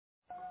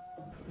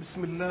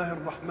بسم الله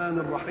الرحمن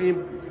الرحيم.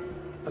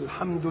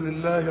 الحمد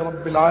لله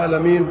رب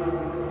العالمين،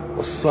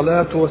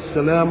 والصلاة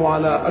والسلام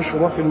على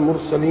أشرف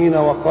المرسلين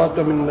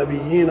وخاتم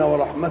النبيين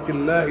ورحمة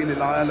الله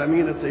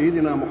للعالمين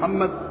سيدنا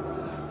محمد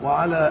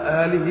وعلى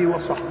آله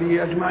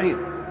وصحبه أجمعين.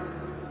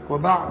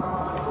 وبعد،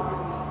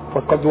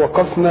 فقد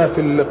وقفنا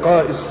في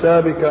اللقاء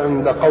السابق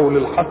عند قول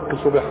الحق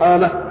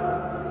سبحانه: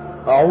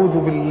 أعوذ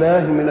بالله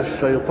من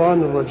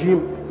الشيطان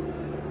الرجيم،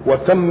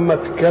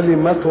 وتمت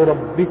كلمة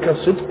ربك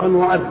صدقا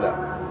وعدلا.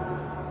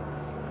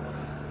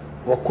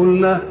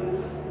 وقلنا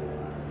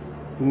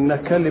إن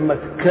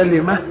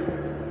كلمة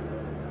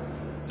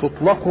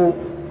تطلق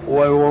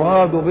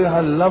ويراد بها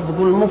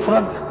اللفظ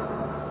المفرد،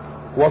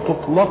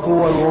 وتطلق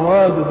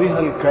ويراد بها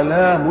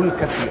الكلام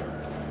الكثير.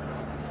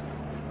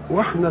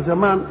 واحنا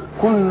زمان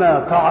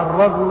كنا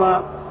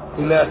تعرضنا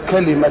إلى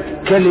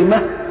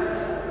كلمة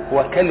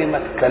وكلمة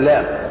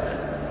كلام،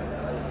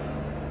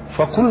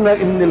 فقلنا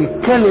إن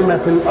الكلمة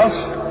في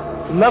الأصل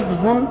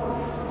لفظ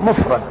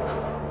مفرد،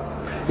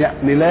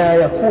 يعني لا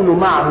يكون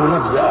معه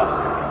لفظ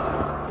آخر،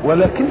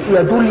 ولكن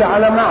يدل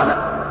على معنى.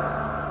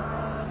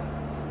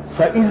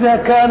 فإذا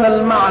كان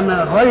المعنى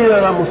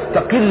غير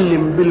مستقل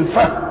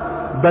بالفهم،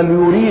 بل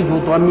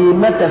يريد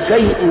ضميمة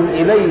شيء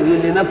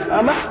إليه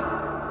لنفهمه،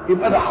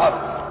 يبقى ده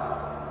حرف.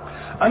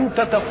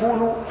 أنت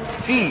تقول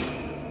في،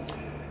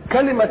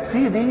 كلمة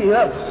في دي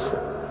لفظ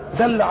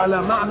دل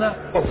على معنى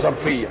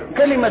الظرفية.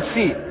 كلمة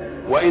في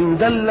وإن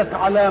دلت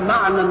على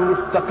معنى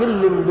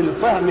مستقل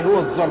بالفهم هو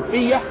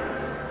الظرفية،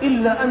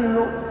 إلا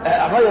أنه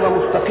غير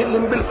مستقل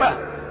بالفهم،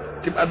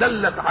 تبقى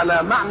دلت على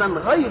معنى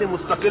غير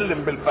مستقل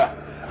بالفهم.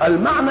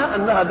 المعنى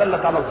أنها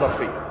دلت على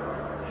الظرفية،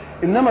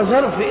 إنما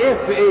ظرف إيه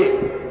في إيه؟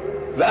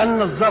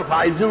 لأن الظرف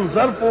عايزين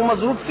ظرف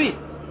ومظروف فيه.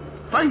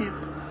 طيب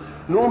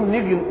نقوم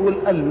نيجي نقول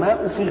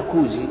الماء في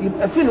الكوز،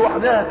 يبقى في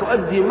لوحدها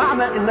تؤدي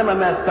معنى إنما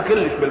ما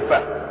يستقلش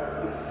بالفهم.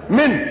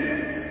 من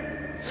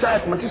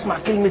ساعة ما تسمع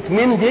كلمة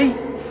من دي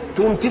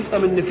تقوم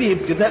تفهم إن فيه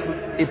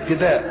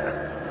ابتداء،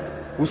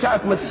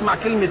 وساعة ما تسمع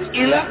كلمة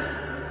إلى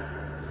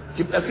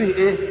تبقى فيه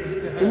إيه؟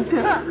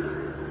 انتهاء.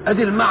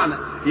 أدي المعنى.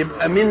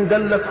 يبقى من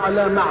دلت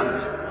على معنى،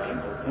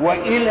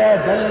 وإلى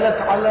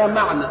دلت على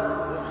معنى،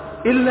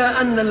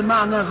 إلا أن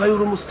المعنى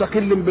غير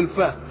مستقل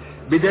بالفهم،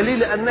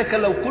 بدليل أنك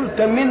لو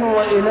قلت من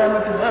وإلى ما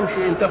تفهمش.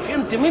 أنت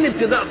فهمت من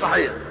ابتداء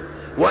صحيح،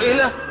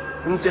 وإلى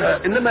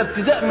انتهاء، إنما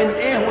ابتداء من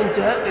إيه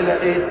وانتهاء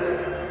إلى إيه؟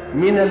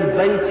 من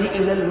البيت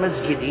إلى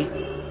المسجد.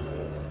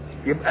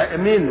 يبقى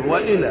من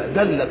وإلى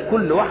دلت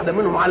كل واحدة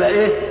منهم على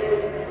إيه؟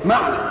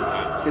 معنى،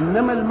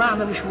 إنما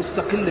المعنى مش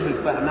مستقل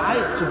بالفهم،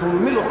 عايز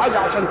تضم له حاجة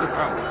عشان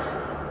تفهمه.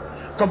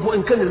 طب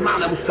وإن كان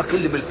المعنى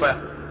مستقل بالفهم،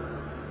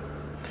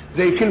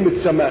 زي كلمة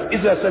سماء،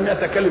 إذا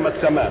سمعت كلمة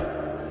سماء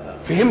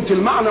فهمت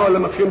المعنى ولا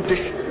ما فهمتش؟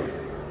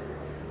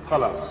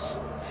 خلاص.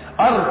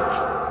 أرض،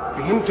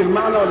 فهمت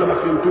المعنى ولا ما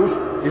فهمتوش؟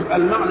 يبقى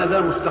المعنى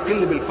ده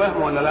مستقل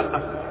بالفهم ولا لا؟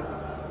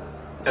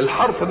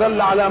 الحرف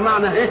دل على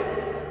معنى إيه؟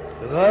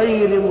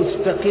 غير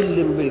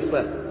مستقل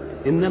بالفهم،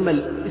 إنما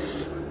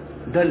الاسم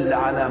دل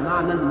على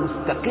معنى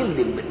مستقل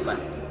بالفهم.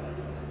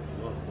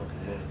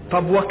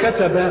 طب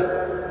وكتب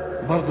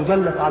برضه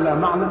دلت على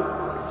معنى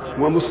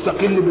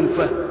ومستقل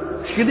بالفهم،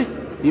 مش كده؟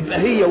 يبقى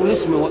هي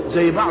والاسم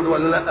زي بعض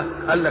ولا لا؟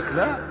 قال لك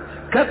لا،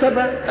 كتب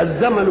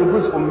الزمن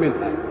جزء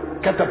منها،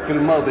 كتب في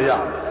الماضي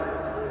يعني،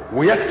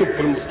 ويكتب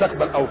في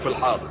المستقبل او في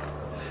الحاضر،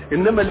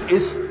 انما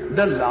الاسم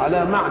دل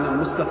على معنى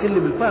مستقل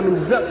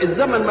بالفهم،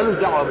 الزمن ملوش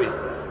دعوه به.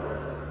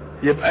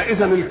 يبقى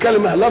اذا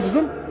الكلمه لفظ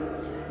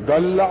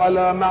دل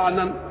على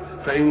معنى،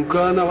 فان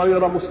كان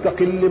غير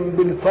مستقل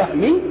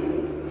بالفهم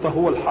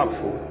فهو الحرف،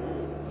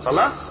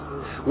 خلاص.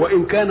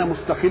 وان كان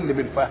مستقل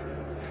بالفهم،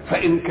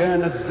 فان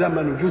كان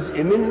الزمن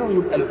جزء منه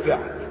يبقى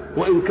الفعل،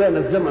 وان كان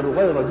الزمن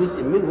غير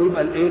جزء منه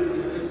يبقى الايه؟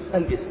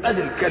 الاسم.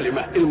 ادي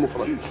الكلمه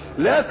المفرده.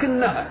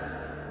 لكنها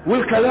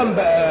والكلام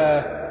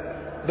بقى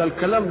ده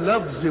الكلام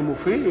لفظ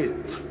مفيد.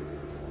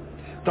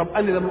 طب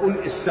انا لما اقول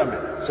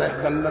السماء صحيح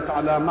دلت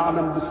على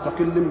معنى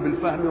مستقل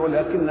بالفهم،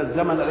 ولكن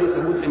الزمن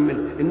ليس جزء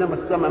منه، انما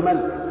السماء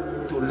ملك،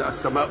 تقول لي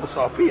السماء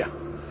صافيه،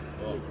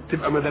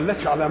 تبقى ما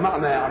دلتش على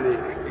معنى يعني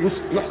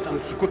يحسن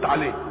السكوت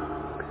عليه.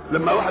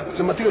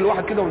 لما تيجي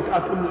لواحد كده وانت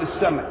قاعد تقول له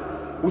السماء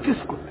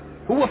وتسكت،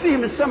 هو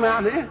فهم السماء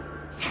يعني ايه؟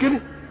 مش كده؟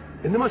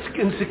 انما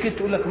ان سكت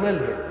تقول لك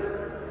مالها،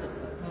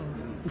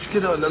 مش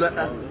كده ولا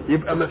لا؟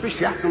 يبقى ما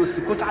فيش يحسن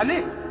السكوت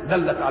عليه،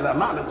 دلت على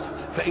معنى.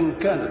 فان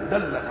كانت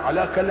دلت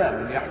على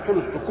كلام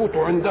يحسن السكوت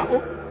عنده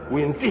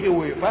وينتهي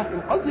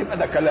ويفهم قصد، يبقى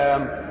ده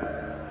كلام.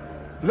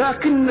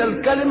 لكن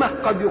الكلمه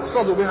قد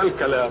يقصد بها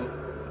الكلام،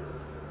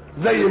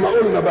 زي ما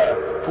قلنا بقى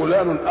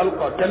فلان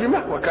القى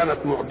كلمه وكانت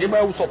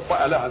معجبه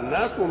وصفأ لها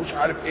الناس ومش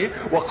عارف ايه،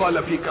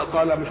 وقال فيك،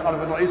 قال مش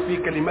عارف الرئيس في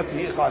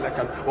كلمته قال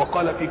كذا،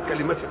 وقال في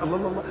كلمته الله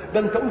الله الله، ده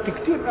انت قلت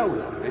كتير قوي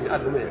يعني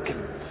قال ما هي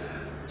كلمه.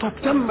 طب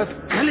تمت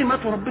كلمه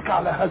ربك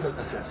على هذا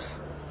الاساس،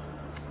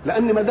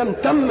 لان ما دام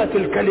تمت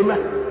الكلمه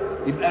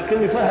يبقى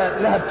كلمه فيها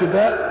لها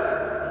ابتداء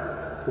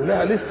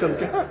ولها لسه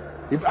انتهاء،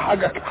 يبقى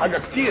حاجه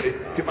كتيره،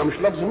 تبقى مش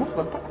لفظ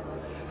مفرد بقى.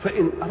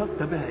 فان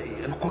اردت بها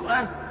ايه؟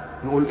 القران،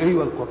 نقول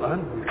ايوه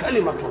القران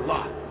كلمه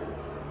الله،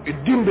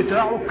 الدين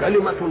بتاعه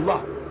كلمة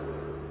الله.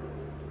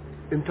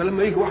 انت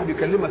لما يجي واحد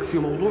يكلمك في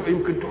موضوع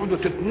يمكن تقعدوا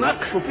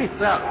تتناقشوا فيه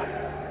ساعة،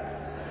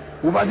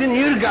 وبعدين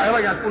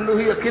يراجع تقول له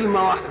هي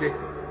كلمة واحدة.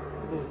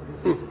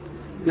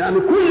 يعني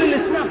كل اللي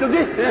سمعته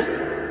ده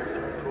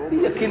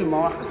هي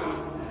كلمة واحدة.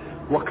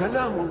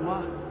 وكلام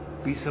الله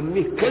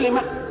بيسميه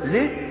كلمة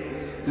ليه؟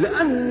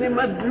 لأن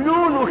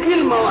مدلوله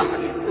كلمة واحدة،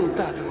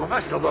 انتهت، ما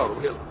فيهاش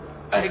تضارب، يلا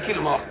اهي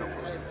كلمة واحدة.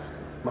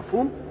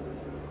 مفهوم؟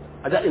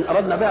 أداء إن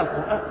أردنا بها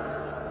القرآن.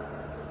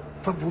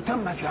 طب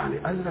وتمت يعني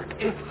قال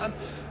لك افهم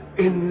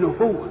إنه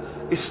هو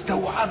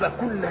استوعب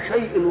كل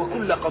شيء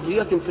وكل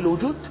قضية في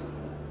الوجود،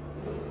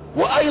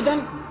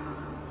 وأيضا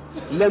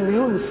لم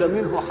ينس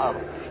منه حرف.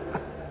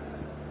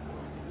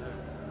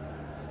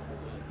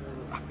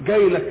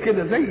 جاي لك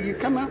كده زي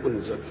كما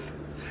أنزل.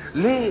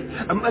 ليه؟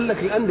 أم قال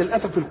لك لأن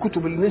الأسف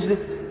الكتب اللي نزلت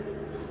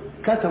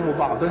كتموا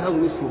بعضها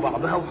ونسوا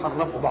بعضها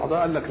وحرفوا بعضها.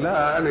 قال لك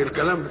لا، أنا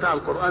الكلام بتاع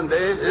القرآن ده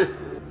إيه؟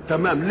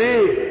 تمام.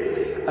 ليه؟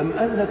 أم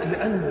قال لك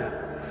لأن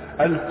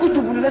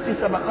الكتب التي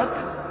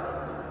سبقتها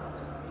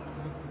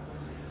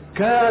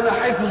كان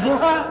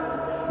حفظها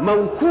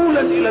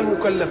موكولا إلى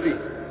المكلفين.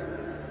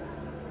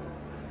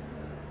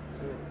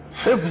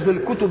 حفظ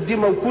الكتب دي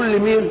موكول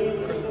لمين؟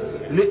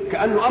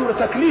 كأنه أمر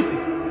تكليفي،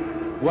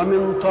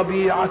 ومن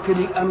طبيعة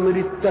الأمر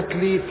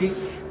التكليفي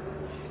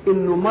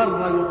إنه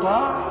مرة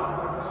يطاع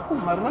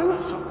ومرة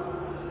يعصى.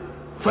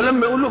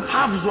 فلما يقول لهم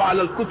حافظوا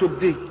على الكتب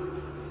دي،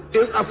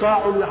 إن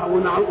أطاعوا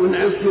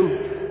ونعصوا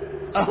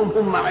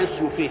هم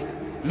عصوا فيه.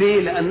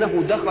 ليه؟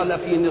 لأنه دخل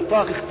في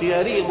نطاق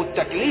اختيارهم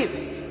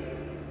التكليفي.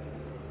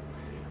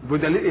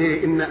 بدل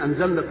إيه؟ إن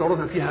أنزلنا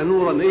التوراة فيها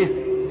نورا إيه؟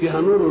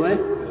 فيها نور إيه؟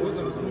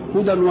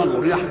 هدى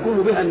ونور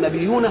يحكم بها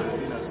النبيون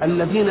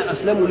الذين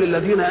أسلموا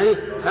للذين إيه؟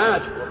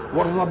 هادوا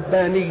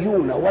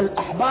والربانيون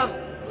والأحبار.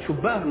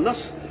 شوف بقى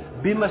النص،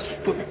 بما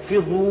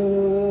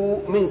استحفظوا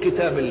من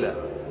كتاب الله.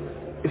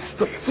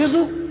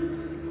 استحفظوا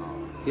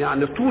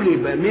يعني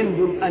طلب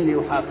منهم أن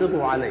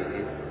يحافظوا عليه.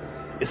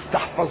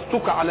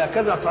 استحفظتك على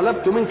كذا،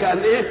 طلبت منك أن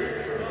إيه؟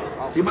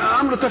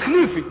 يبقى أمر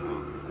تكليفي،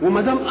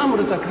 وما دام أمر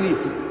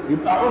تكليفي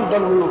يبقى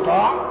عرضا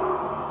يطاع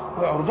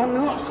وعرضا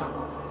يعصى.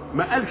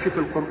 ما قالش في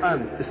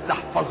القرآن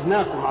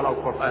استحفظناكم على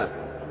القرآن،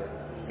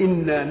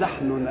 إنا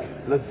نحن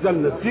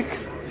نزلنا الذكر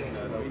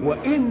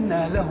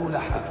وإنا له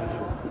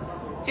لحافظون.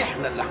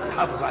 إحنا اللي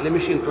هنحافظ عليه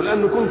مش انتوا،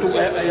 لأن كنتوا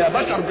يا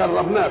بشر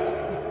جربناكم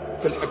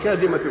في الحكاية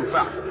دي ما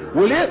تنفعش.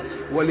 وليه؟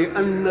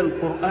 ولأن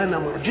القرآن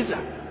معجزة،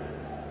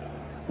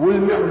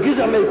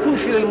 والمعجزة ما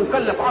يكونش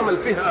للمكلف عمل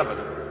فيها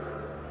أبدا.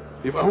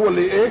 يبقى هو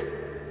اللي إيه؟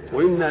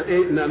 وإنا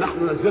إيه؟ إنا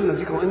نحن نزلنا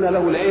الذكر وإنا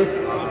له لإيه؟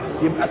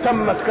 يبقى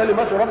تمت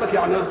كلمة ربك،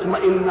 يعني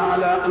اطمئن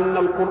على أن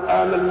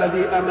القرآن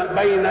الذي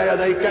بين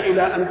يديك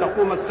إلى أن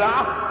تقوم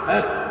الساعة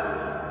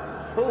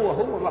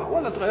هو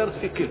ولا تغيرت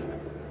فيه كلمة.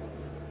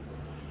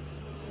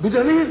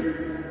 بدليل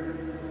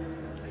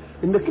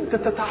إنك أنت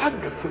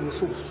تتعجب في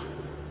النصوص،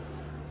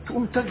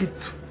 تقوم تجد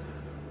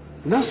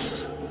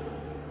نص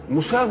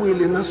مساوي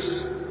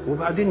لنص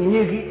وبعدين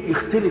يجي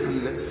يختلف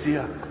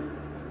السياق.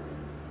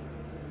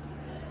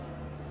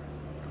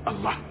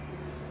 الله،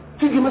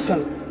 تيجي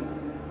مثلا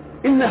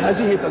إن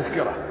هذه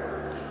تذكرة،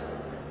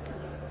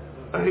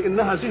 إن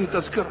هذه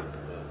تذكرة،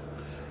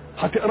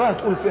 هتقراها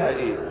تقول فيها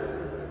إيه؟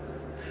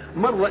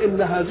 مرة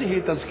إن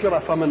هذه تذكرة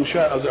فمن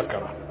شاء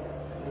ذكره،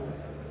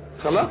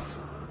 خلاص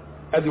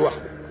أدي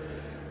واحدة.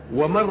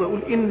 ومرة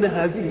يقول إن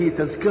هذه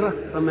تذكرة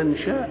فمن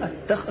شاء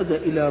اتخذ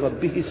إلى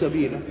ربه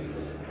سبيلا.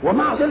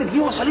 ومع ذلك دي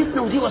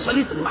وصلتنا ودي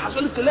وصلتنا، ما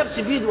حصلت لبس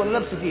فيد ولا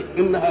لبس فيد.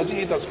 إن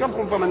هذه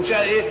تذكرة فمن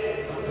شاء إيه؟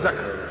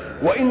 ذكر.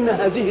 وإن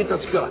هذه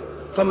تذكرة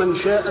فمن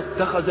شاء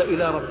اتخذ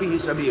إلى ربه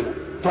سبيلا.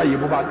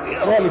 طيب وبعد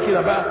اقرا لي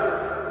كده بقى،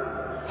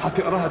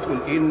 هتقراها تقول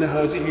إن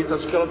هذه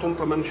تذكرة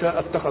فمن شاء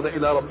اتخذ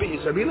إلى ربه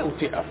سبيلا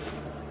وتقف.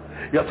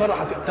 يا ترى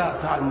هتقراها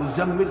بتاع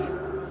المزمل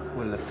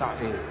ولا بتاع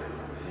إيه؟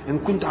 إن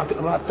كنت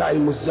هتقراها بتاع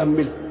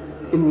المزمل،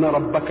 إن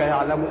ربك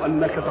يعلم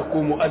أنك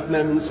تقوم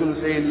أدنى من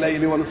ثلثي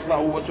الليل ونصفه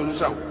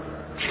وثلثه،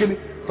 مش كده؟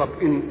 طب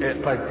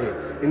طيب إيه؟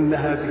 إن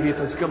هذه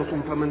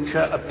تذكرة فمن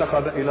شاء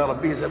اتخذ إلى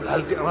ربه سبيلا،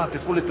 هل تقراها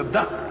تقول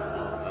تبدأ؟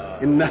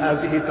 إن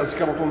هذه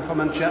تذكرة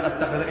فمن شاء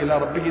اتخذ إلى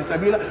ربه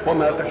سبيلا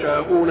وما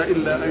تشاءون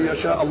إلا أن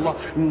يشاء الله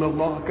إن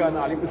الله كان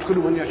عليم.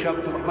 ادخلوا من يشاء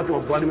في رحمته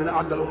والظالمين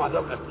أعد لهم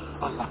عذاب أليم.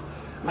 الله،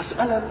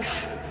 مسألة مش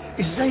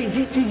إزاي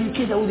دي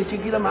تيجي كده ودي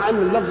تيجي كده، مع أن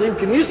اللفظ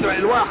يمكن يسرع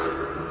الواحد.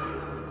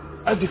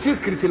 ادي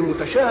فكرة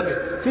المتشابه،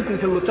 فكرة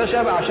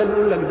المتشابه عشان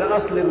يقول لك ده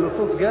اصل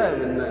النصوص جاء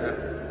من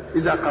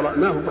اذا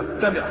قرأناه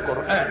فاتبع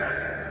قرآنه،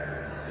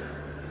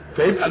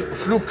 فيبقى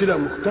الاسلوب كده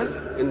مختلف.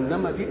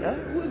 انما دي آية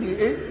ودي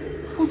ايه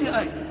ودي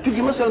آية.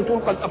 تيجي مثلا تقول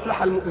قد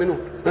افلح المؤمنون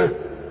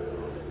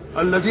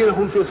الذين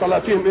هم في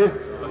صلاتهم ايه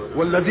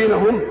والذين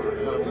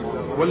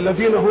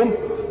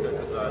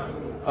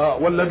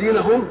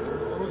هم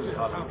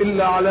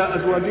إلا على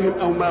أزواجهم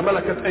أو ما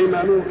ملكت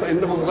أيمانهم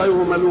فإنهم غير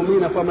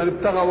ملومين فمن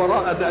ابتغى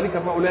وراء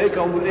ذلك فأولئك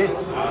هم الإيه؟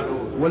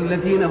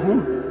 والذين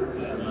هم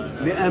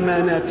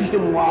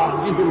لأماناتهم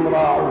وعهدهم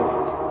راعون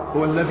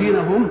والذين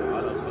هم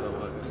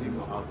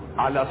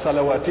على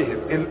صلواتهم.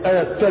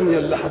 الآية الثانية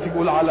اللي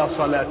هتقول على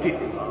صلاتهم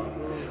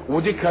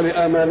وديك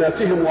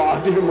لاماناتهم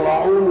وعهدهم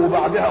راعون،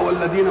 وبعدها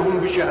والذين هم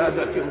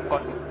بشهاداتهم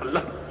قائمون.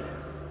 الله،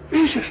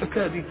 ايش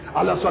الحكايه دي؟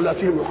 على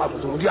صلاتهم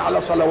يحافظون، ودي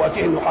على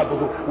صلواتهم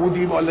يحافظون،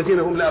 ودي والذين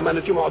هم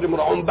لاماناتهم وعهدهم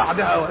راعون،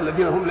 بعدها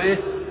والذين هم لايه؟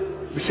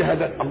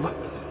 بشهادات. الله،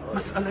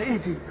 مساله ايه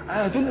دي؟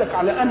 ادلك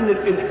على ان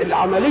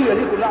العمليه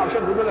دي كلها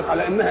عشان يقول لك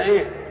على انها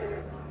ايه؟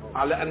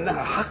 على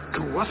انها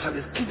حق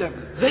وصلت كده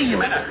زي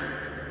ما قال.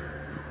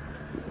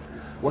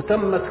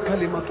 وتمت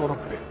كلمه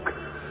ربك،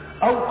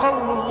 او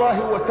قول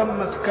الله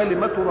وتمت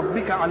كلمه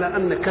ربك، على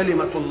ان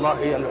كلمه الله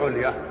هي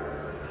العليا،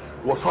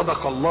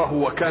 وصدق الله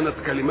وكانت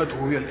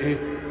كلمته هي الايه؟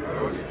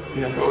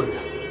 هي العليا.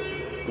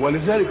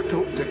 ولذلك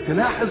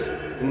تلاحظ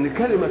ان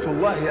كلمه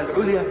الله هي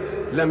العليا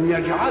لم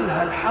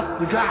يجعلها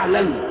الحق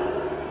جعلا،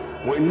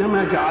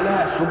 وانما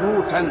جعلها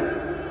ثبوتا،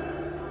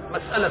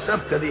 مساله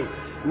ثابته دي.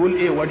 يقول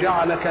ايه؟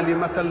 وجعل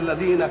كلمه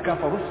الذين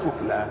كفروا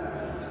السفلى،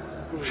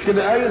 مش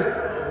كده قايل؟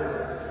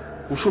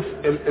 وشوف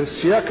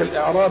السياق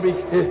الاعرابي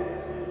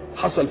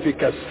حصل فيه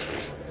كسر،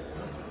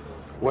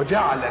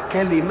 وجعل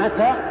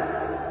كلمه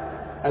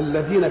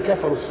الذين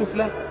كفروا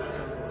السفلى.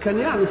 كان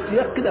يعني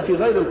السياق كده في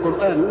غير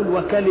القرآن يقول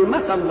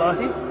وكلمة الله،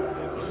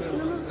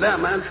 لا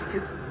ما قالش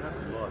كده،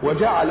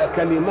 وجعل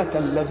كلمة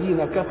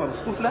الذين كفروا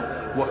السفلى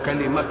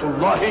وكلمة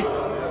الله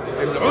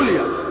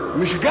العليا.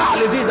 مش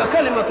جعل دي، ده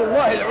كلمة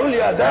الله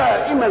العليا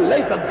دائما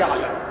ليست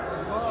جعلا.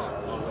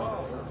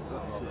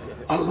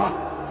 الله،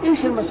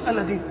 ايش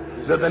المسألة دي؟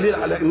 ده دليل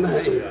على انها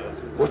ايه؟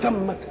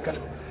 وتمت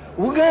كلمة.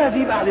 وجاء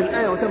دي بعد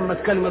الآية وتمت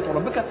كلمة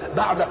ربك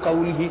بعد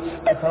قوله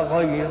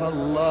أفغير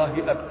الله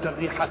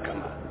أبتغي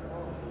حكما.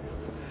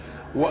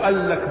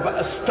 وقال لك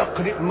بقى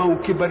استقرئ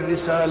موكب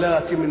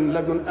الرسالات من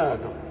لدن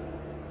آدم،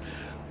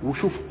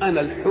 وشوف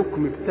أنا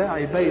الحكم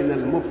بتاعي بين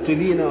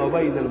المبطلين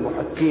وبين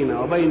المحقين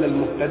وبين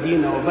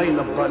المهتدين وبين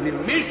الضالين،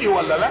 مشي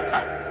ولا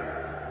لا؟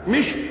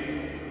 مشي.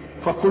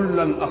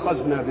 فكلا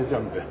أخذنا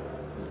بذنبه.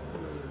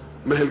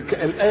 ما هي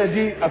الآية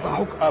دي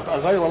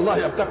أفغير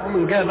الله أبتغي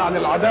حكما جاء عن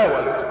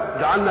العداوة،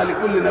 جعلنا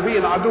لكل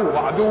نبي عدو،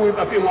 وعدو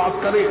يبقى فيه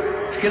معسكرين،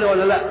 مش كده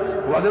ولا لا؟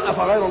 وبعدين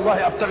أفغير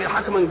الله أبتغي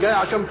حكما جاء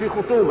عشان فيه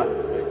خصومة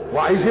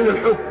وعايزين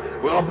الحكم،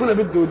 وربنا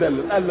بده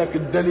يدلل. قال لك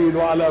الدليل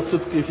على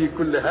صدقي في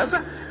كل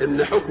هذا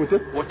ان حكم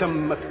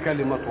وتمت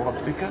كلمة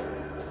ربك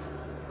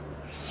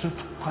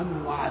صدقا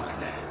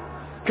وعدلا.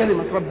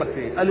 كلمة ربك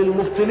ايه؟ قال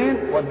المبطلين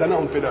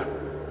ودناهم في ده،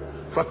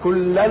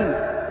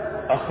 فكلا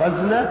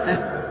أخذنا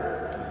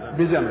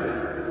بذنبه،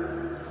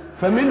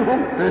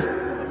 فمنهم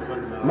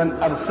من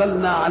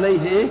أرسلنا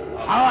عليه ايه؟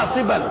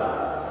 حاصبا،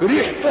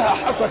 ريح فيها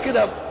حصى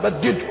كده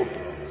بددهم.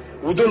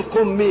 ودول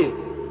قوم مين؟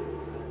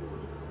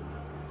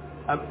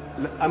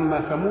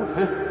 اما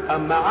ثمود،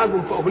 اما عاد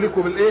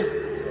فاهلكوا بالايه؟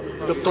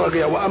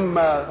 بالطاغيه.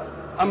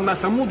 واما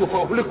ثمود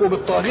فاهلكوا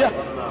بالطاغيه،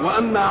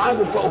 واما عاد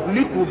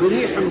فاهلكوا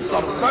بريح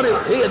صرصر.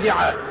 هي دي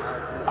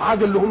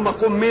عاد اللي هم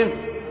قوم مين؟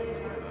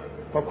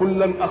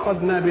 فكلا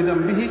اخذنا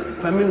بذنبه،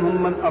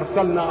 فمنهم من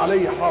ارسلنا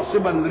عليه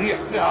حاصبا، ريح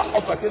فيها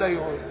حصى كده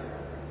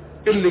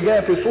اللي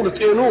جاء في سوره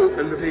ايه؟ نوح،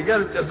 اللي في جاء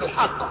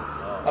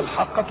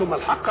الحقه ما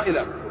الحقه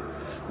الى.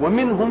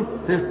 ومنهم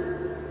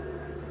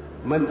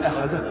من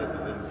اخذه،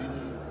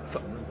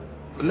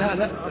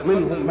 لا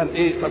منهم من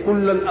ايه؟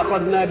 فكلا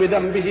اخذنا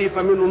بذنبه،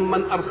 فمنهم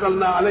من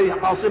ارسلنا عليه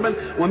حاصبا،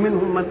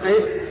 ومنهم من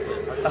ايه؟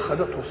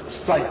 اخذته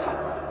الصيحه،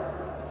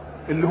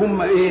 اللي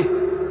هم ايه؟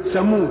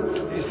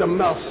 ثمود،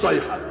 يسمىها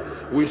الصيحه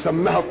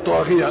ويسمىها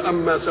الطاغيه.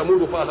 اما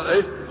ثمود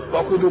فايه؟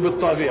 فاخذوا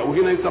بالطاغيه،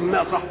 وهنا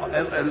يسمىها صح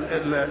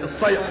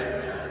الصيحه.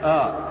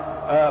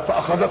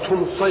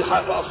 فاخذتهم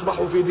الصيحه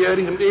فاصبحوا في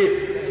ديارهم ايه؟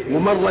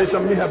 ومره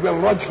يسميها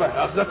بالرجفه،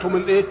 اخذتهم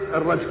الايه؟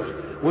 الرجفه.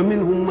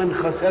 ومنهم من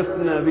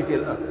خسفنا به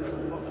الارض،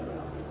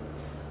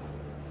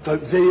 طيب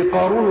زي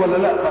قارون ولا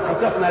لا؟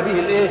 فخسفنا به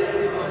الايه؟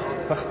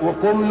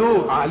 وقوم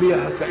لوط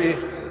عليها ايه؟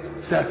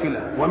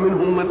 ساكنه.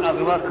 ومنهم من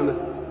اغرقنا،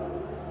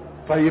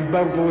 طيب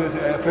برضه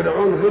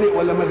فرعون غرق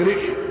ولا ما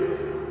غرقش؟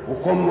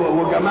 وقوم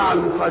وجماعه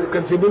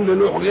المكذبين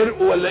لنوح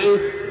غرقوا ولا ايه؟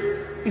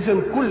 اذا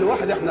كل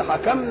واحد احنا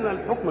حكمنا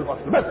الحكم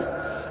الفصل، بس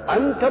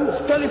انت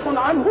مختلف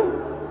عنهم،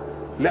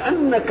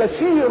 لان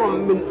كثير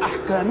من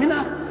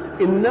احكامنا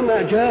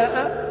انما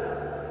جاء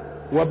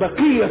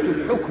وبقية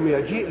الحكم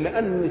يجيء،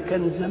 لأن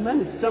كان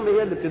زمان السماء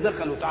هي اللي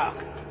بتدخل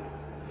وتعاقب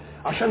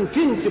عشان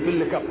تنسف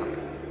اللي كفر.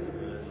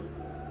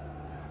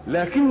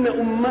 لكن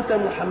أمة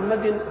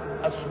محمد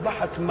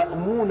أصبحت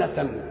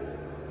مأمونة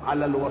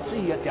على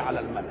الوصية على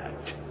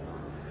المنهج،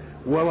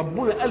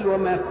 وربنا قال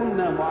وما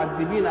كنا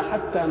معذبين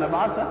حتى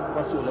نبعث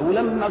رسولا.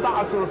 ولما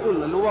بعث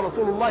رسولنا اللي هو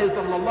رسول الله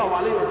صلى الله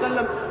عليه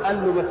وسلم قال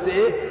له بس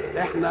ايه؟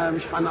 احنا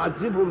مش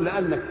هنعذبهم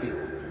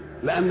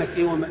لأنك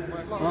ايه؟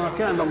 وما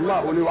كان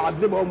الله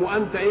ليعذبهم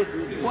وانت ايه؟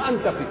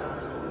 وانت فيه.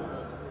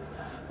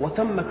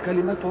 وتمت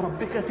كلمة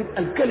ربك،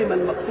 تبقى الكلمة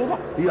المقصودة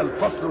هي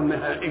الفصل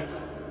النهائي.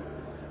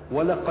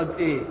 ولقد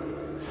ايه؟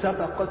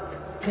 سبقت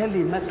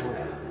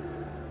كلمتنا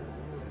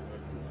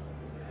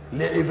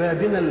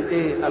لعبادنا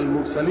الايه؟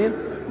 المرسلين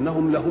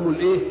انهم لهم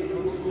الايه؟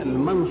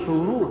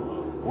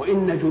 المنصورون،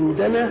 وان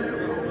جندنا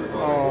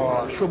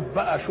شوف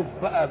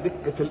بقى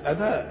دقة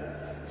الاداء.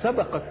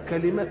 سبقت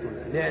كلمتنا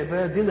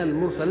لعبادنا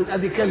المرسلين،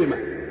 ادي كلمة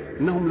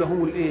انهم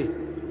لهم الايه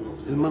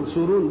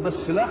المنصورون.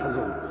 بس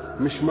لاحظوا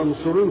مش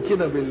منصورين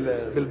كده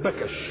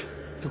بالبكش،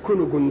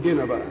 تكونوا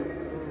جندنا بقى،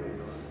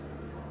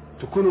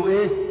 تكونوا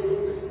ايه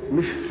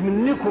مش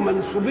منكم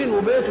منسوبين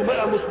وبيتوا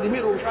بقى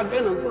مسلمين ومش عارف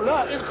ايه،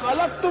 لا ان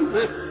خالفتم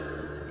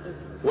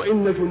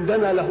وان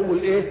جندنا لهم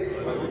الايه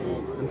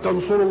ان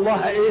تنصروا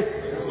الله ايه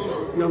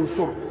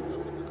ينصركم.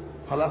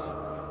 خلاص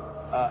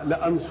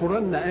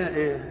لانصرن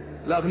ايه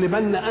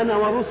لاغلبن انا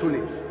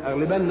ورسلي،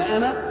 اغلبن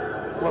انا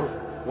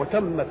ورسلي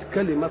وتمت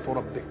كلمه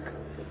ربك.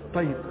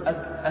 طيب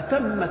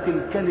اتمت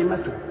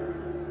الكلمه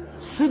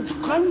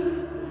صدقا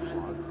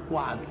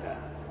وعدلا.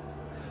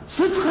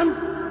 صدقا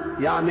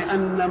يعني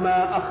ان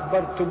ما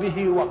اخبرت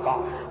به وقع.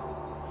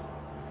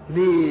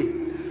 ليه؟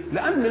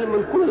 لان لما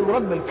نكون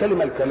المراد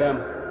بالكلمه الكلام،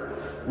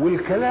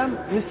 والكلام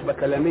نسبه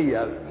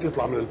كلاميه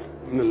يطلع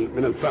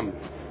من الفم،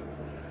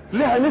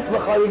 لها نسبه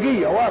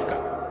خارجيه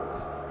واقع،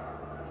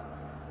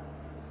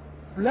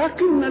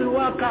 لكن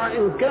الواقع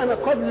ان كان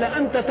قبل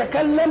ان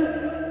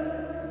تتكلم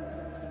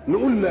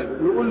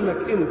نقول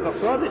لك انت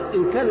صادق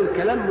ان كان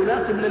الكلام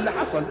مناسب للي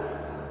حصل،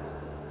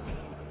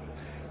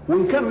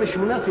 وان كان مش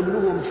مناسب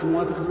له ومش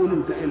موافق تقول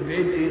انت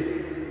البعيد ايه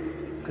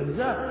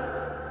كذاب.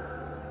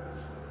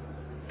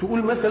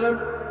 تقول مثلا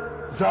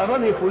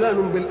زارني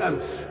فلان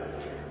بالامس،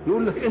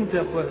 يقول لك انت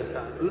يا اخويا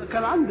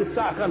كان عندي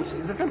الساعه 5،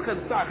 اذا كان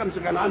الساعه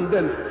 5 كان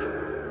عندنا،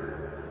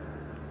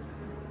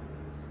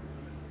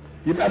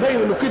 يبقى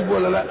باين انه كذب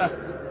ولا لا؟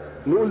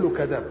 نقول له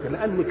كذبت،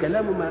 لان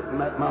كلامه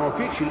ما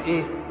وافقش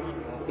الايه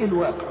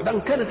الواقع. ده ان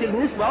كانت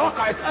النسبه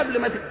وقعت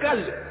قبل ما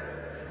تتكلم.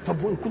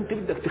 طب وان كنت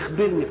بدك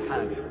تخبرني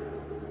بحاجه،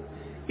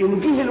 ان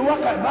جه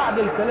الواقع بعد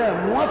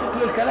الكلام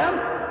موافق للكلام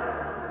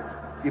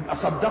يبقى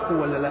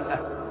صدقوا ولا لا؟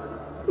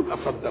 يبقى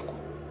صدقوا.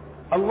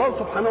 الله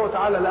سبحانه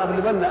وتعالى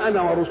لاغلبن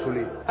انا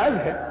ورسلي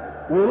قالها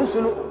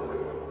ورسله،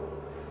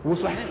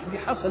 وصحيح دي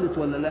حصلت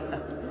ولا لا؟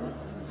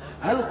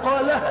 هل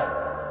قالها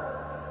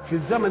في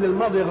الزمن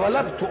الماضي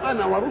غلبت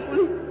انا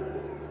ورسلي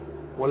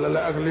ولا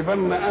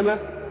لاغلبن انا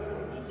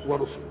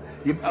ورسلي؟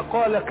 يبقى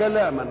قال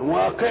كلاما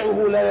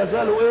واقعه لا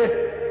يزال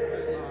ايه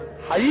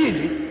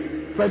هيجي،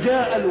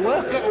 فجاء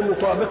الواقع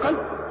مطابقا،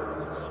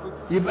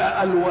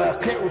 يبقى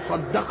الواقع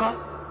صدق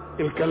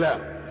الكلام.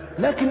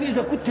 لكن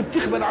اذا كنت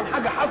بتخبر عن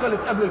حاجه حصلت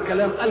قبل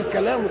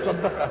الكلام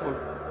صدقه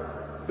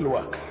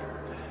الواقع.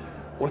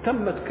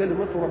 وتمت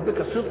كلمه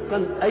ربك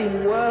صدقا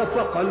اي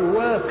وافق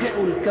الواقع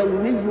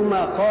الكوني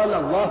ما قال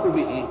الله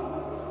به.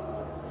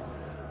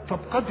 طب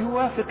قد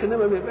يوافق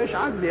انما ما يبقاش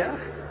عدل يا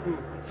اخي،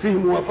 فيه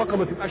موافقه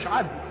ما تبقاش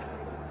عدل،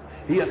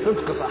 هي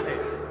صدق صحيح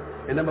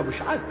انما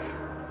مش عدل.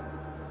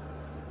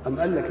 أم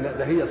قال لك لا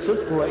ده هي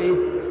صدق وايه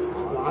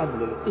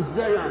وعدل.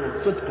 ازاي يعني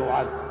صدق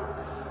وعدل؟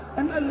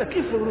 أم قال لك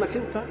افرض انك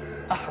انت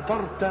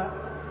احضرت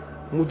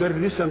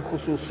مدرسا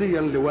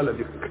خصوصيا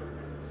لولدك،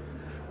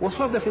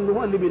 وصادف ان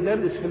هو اللي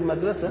بيدرس في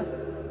المدرسه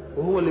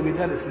وهو اللي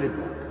بيدرس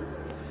لابنك،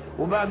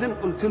 وبعدين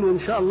قلت له ان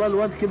شاء الله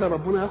الواد كده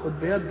ربنا ياخد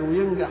بيده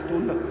وينجح،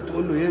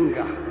 تقول له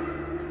ينجح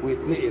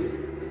ويتنقل.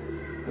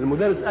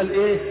 المدرس قال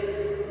ايه؟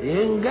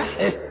 ينجح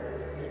ايه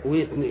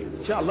ويتنقل،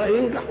 ان شاء الله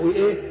ينجح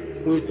وايه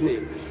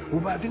ويتنقل.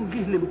 وبعدين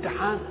جه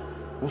الامتحان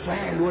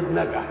وصحيح الواد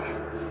نجح،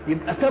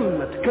 يبقى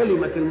تمت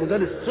كلمه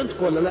المدرس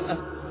صدق ولا لا؟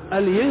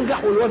 قال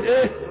ينجح والواد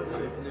ايه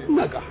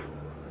نجح.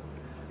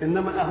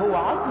 انما اهو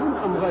عدل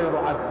ام غير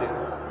عدل؟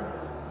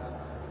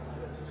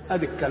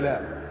 ادي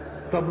الكلام.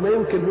 طب ما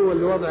يمكن هو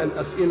اللي وضع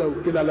الاسئله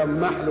وكده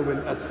لمح له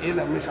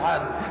بالاسئله، مش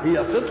عادل،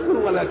 هي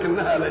صدق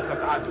ولكنها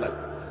ليست عدلا.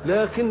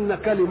 لكن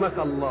كلمه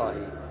الله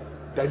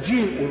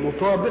تجيء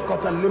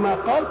مطابقة لما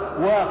قال،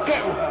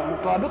 واقعها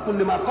مطابق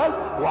لما قال،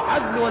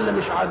 وعدل ولا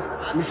مش عدل؟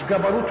 مش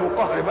جبروت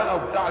وقهر بقى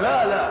وبتاع،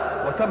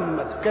 لا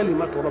وتمت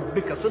كلمة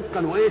ربك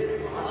صدقا وايه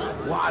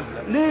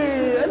وعدلا.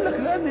 ليه؟ قال لك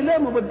لان لا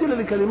مبدل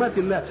لكلمات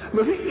الله،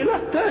 ما فيش اله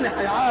تاني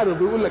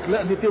هيعارض ويقول لك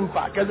لا دي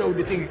تنفع كذا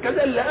ودي تيجي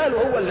كذا، اللي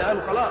قاله هو اللي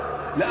قال خلاص.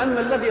 لان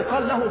الذي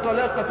قال له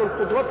طلاقة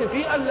القدرة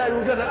في الا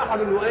يوجد احد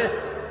وايه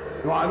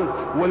يعارض.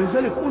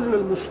 ولذلك قلنا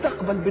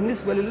المستقبل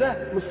بالنسبة لله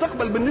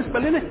مستقبل بالنسبة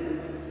لنا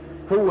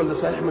هو اللي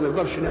صحيح ما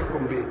نقدرش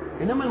نحكم به،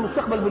 انما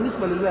المستقبل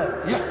بالنسبه لله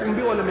يحكم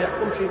به ولا ما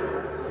يحكمش؟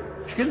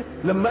 مش كده؟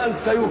 لما قال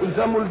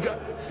سيهزم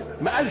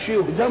ما قالش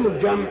يهزم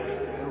الجمع،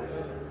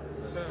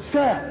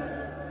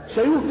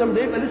 سيهزم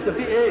ده يبقى لسه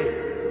في ايه؟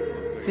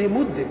 في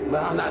مده،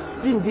 معنى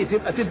السين دي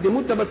تبقى تدي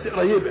مده بس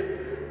قريبه،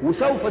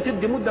 وسوف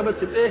تدي مده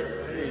بس بايه؟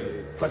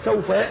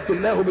 فسوف ياتي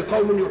الله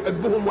بقوم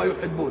يحبهم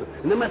ويحبونه،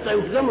 انما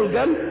سيهزم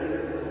الجمع.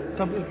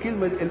 طب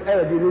الكلمه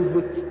الايه دي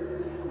نثبت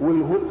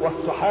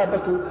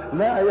والصحابة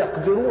لا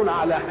يقدرون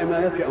على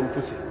حماية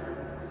أنفسهم.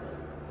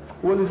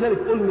 ولذلك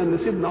قلنا أن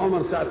سيدنا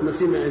عمر ساعة ما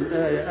سمع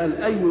الآية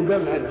قال أي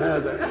جمع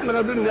هذا؟ إحنا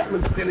قادرين نحمل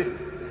السنة.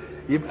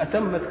 يبقى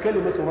تمت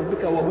كلمة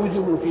ربك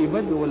وهزموا في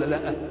بدر ولا لا؟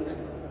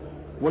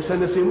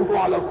 وسنسمه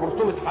على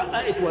الخرطوم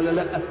اتحققت ولا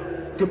لا؟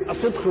 تبقى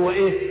صدق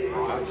وإيه؟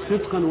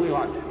 صدقا وإيه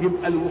وعد.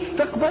 يبقى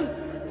المستقبل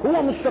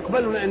هو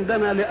مستقبلنا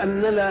عندنا،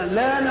 لأننا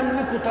لا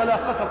نملك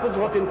طلاقة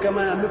قدرة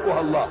كما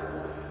يملكها الله.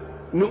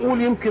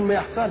 نقول يمكن ما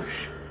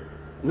يحصلش،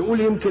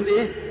 نقول يمكن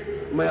ايه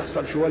ما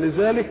يحصلش.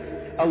 ولذلك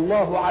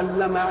الله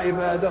علم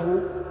عباده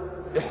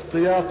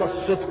احتياط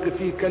الصدق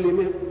في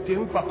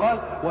كلمتهم، فقال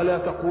ولا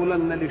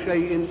تقولن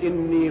لشيء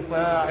إني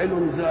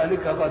فاعل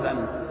ذلك غدا،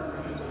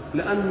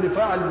 لأن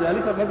فاعل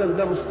ذلك غدا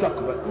ده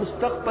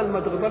مستقبل ما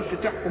تقدرش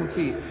تحكم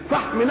فيه،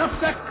 فاحمي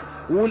نفسك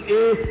وقول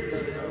ايه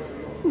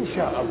ان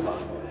شاء الله،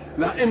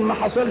 لا ان ما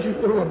حصلش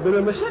تقول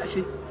ربنا ما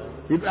شاءش.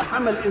 يبقى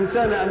حمل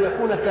الانسان ان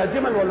يكون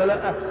كاذبا ولا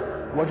لا؟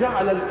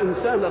 وجعل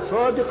الانسان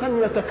صادقا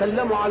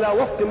يتكلم على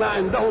وفق ما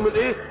عنده من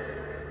ايه؟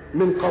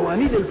 من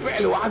قوانين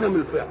الفعل وعدم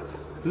الفعل.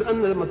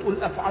 لان لما تقول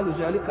افعل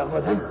ذلك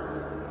غدا،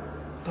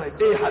 طيب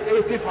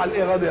ايه تفعل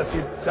ايه غدا يا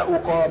سيدي؟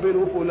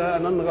 ساقابل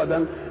فلانا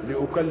غدا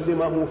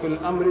لاكلمه في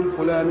الامر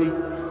الفلاني،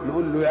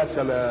 نقول له يا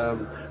سلام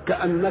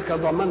كانك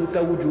ضمنت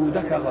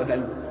وجودك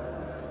غدا،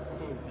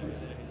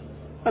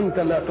 انت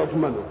لا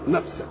تضمنه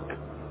نفسك،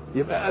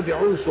 يبقى ادي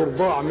عنصر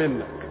ضاع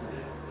منك.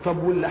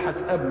 طب واللي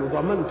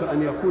هتقابله ضمنت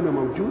ان يكون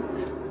موجود،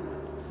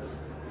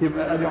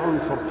 يبقى ادي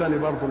عنصر ثاني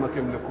برضه ما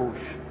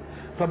تملكوش.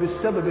 طب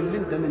السبب اللي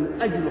انت من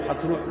اجله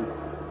هتروح له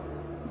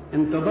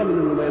انت ضامن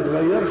انه ما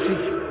يتغيرش؟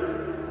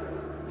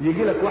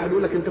 يجي لك واحد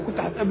يقول لك انت كنت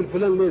هتقابل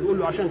فلان ليه؟ تقول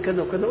له عشان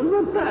كذا وكذا، قول له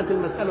انتهت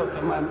المساله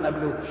وما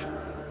نقابلوش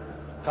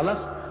خلاص.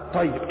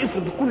 طيب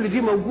افرض كل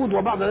دي موجود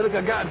وبعد ذلك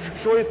جاء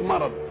شويه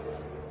مرض،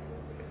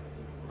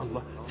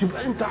 الله،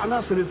 تبقى انت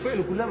عناصر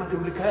الفعل كلها ما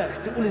تملكهاش،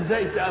 تقول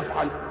ازاي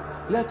سافعل؟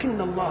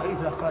 لكن الله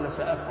اذا قال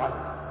سافعل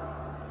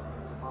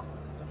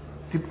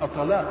تبقى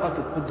طلاقه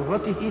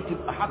قدرته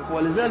تبقى حق.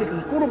 ولذلك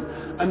الكرم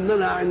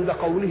اننا عند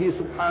قوله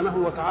سبحانه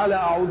وتعالى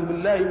اعوذ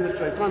بالله من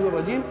الشيطان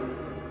الرجيم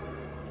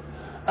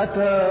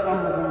أتى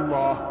أمر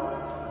الله،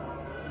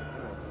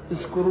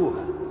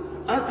 اذكروها،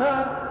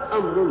 أتى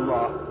أمر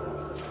الله.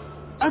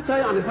 أتى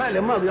يعني فعل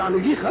ماضي، يعني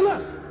جه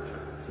خلاص،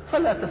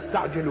 فلا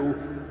تستعجلوه.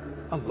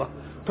 الله،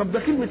 طب ده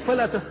كلمة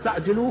فلا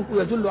تستعجلوه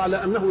يدل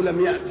على أنه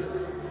لم يأتي،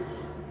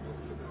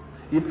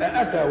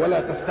 يبقى أتى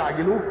ولا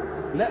تستعجلوه؟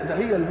 لا، ده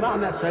هي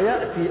المعنى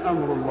سيأتي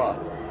أمر الله،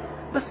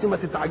 بس ما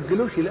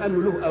تتعجلوش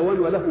لأنه له أوان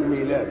وله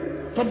ميلاد.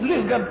 طب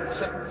ليه جاب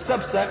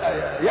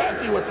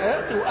يأتي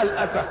وسيأتي وقال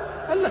أتى؟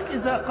 قال لك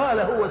إذا قال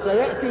هو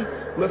سيأتي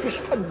ما فيش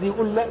حد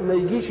يقول لا ما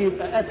يجيش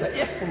يبقى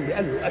أتى، احكم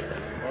بأنه أتى،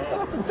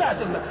 انتهت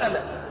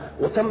المسألة.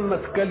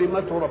 وتمت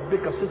كلمة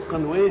ربك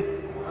صدقا وإيه؟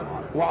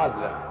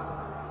 وعدلا،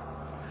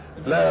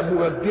 لا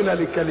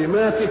مبدل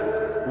لكلماته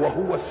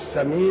وهو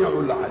السميع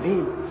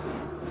العليم.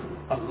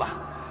 الله،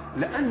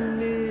 لأن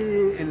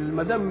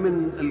المدام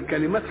من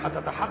الكلمات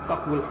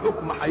هتتحقق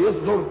والحكم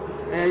هيصدر،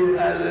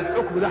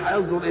 الحكم ده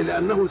هيصدر إيه؟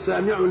 لأنه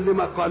سامع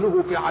لما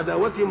قالوه في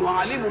عداوتهم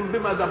وعليم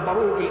بما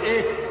دبروه في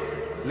الإيه؟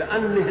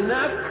 لأن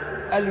هناك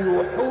قال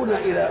يوحون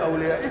إلى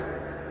أوليائهم،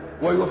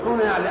 ويوحون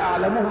يعني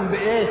أعلمهم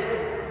بإيه؟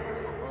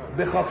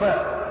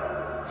 بخفاء.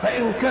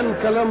 فإن كان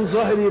كلام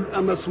ظاهر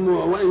يبقى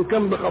مسموع، وإن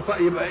كان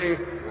بخفاء يبقى إيه؟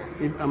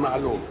 يبقى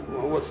معلوم،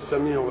 وهو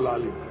السميع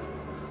العليم.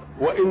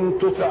 وإن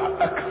تطع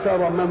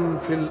أكثر من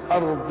في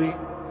الأرض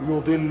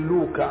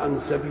يضلوك عن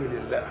سبيل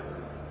الله.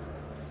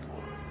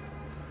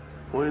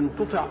 وإن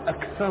تطع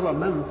أكثر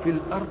من في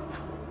الأرض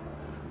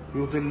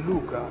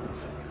يضلوك عن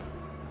سبيل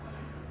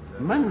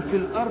الله. من في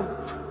الأرض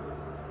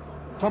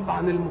طبعا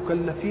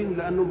المكلفين،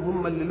 لأنهم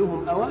هم اللي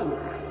لهم أوامر،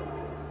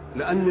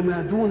 لأن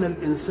ما دون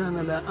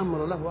الإنسان لا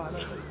أمر له على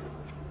شيء.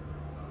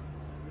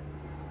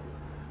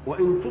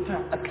 وإن تطع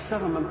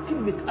أكثر من،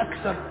 كلمة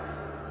أكثر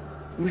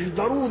مش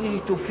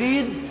ضروري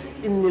تفيد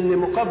ان اللي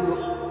مقابله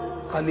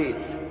قليل،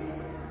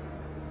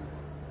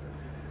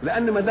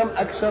 لان ما دام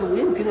اكثر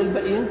ويمكن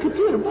الباقيين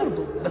كتير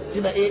برضه، بس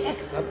يبقى ايه؟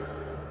 اكثر،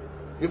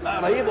 يبقى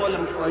قريبه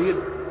ولا مش قريبه؟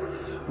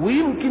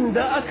 ويمكن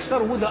ده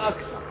اكثر وده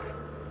اكثر،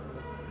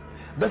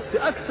 بس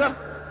اكثر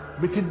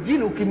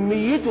بتديله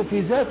كميته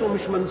في ذاته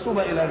مش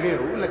منسوبه الى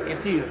غيره، يقول لك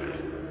كتير.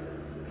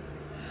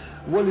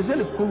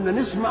 ولذلك كنا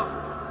نسمع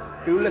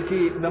يقول لك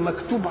ايه؟ ده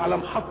مكتوب على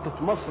محطة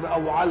مصر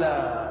او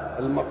على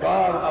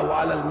المطار او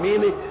على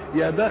الميني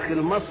يا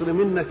داخل مصر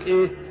منك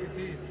ايه؟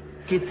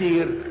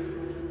 كتير.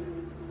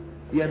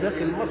 يا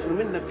داخل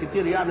مصر منك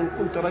كتير، يعني ان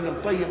كنت راجل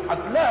طيب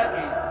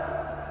هتلاقي،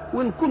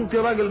 وان كنت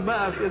راجل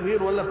بقى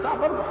شرير ولا بتاع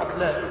برضه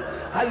هتلاقي.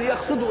 هل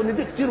يقصدوا ان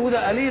ده كتير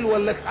وده قليل،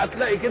 ولا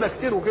هتلاقي كده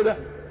كتير وكده؟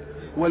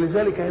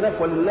 ولذلك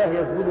هناك ولله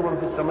يسجد من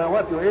في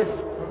السماوات وايه؟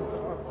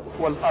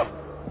 والارض.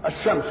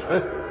 الشمس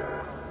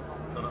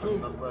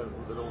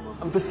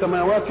في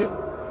السماوات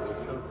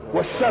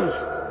والشمس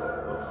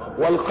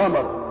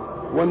والقمر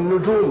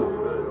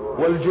والنجوم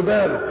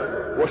والجبال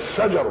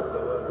والشجر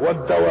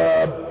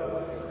والدواب،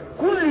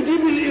 كل دي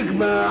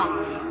بالإجماع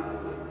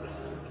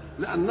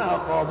لأنها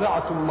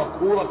خاضعة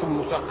مقهورة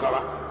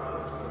مسخرة.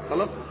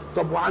 خلاص.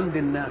 طب وعند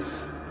الناس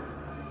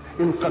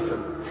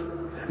انقسمت،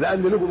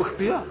 لأن لهم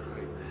اختيار،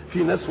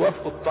 في ناس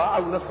وافقوا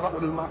الطاعة وناس راحوا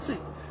للمعصية.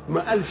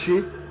 ما قالش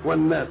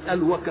والناس،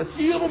 قال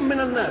وكثير من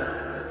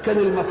الناس. كان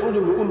المفروض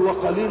انه يقول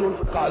وقليل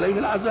حق عليه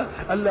العذاب،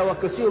 قال لا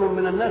وكثير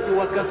من الناس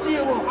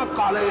وكثير حق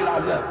عليه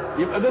العذاب،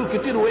 يبقى دول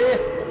كتير وايه؟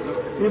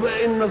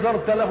 يبقى ان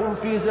نظرت لهم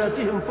في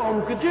ذاتهم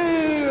فهم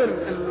كتير،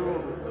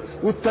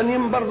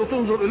 والتانيين برضه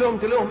تنظر اليهم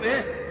تلاقيهم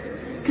ايه؟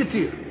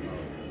 كتير.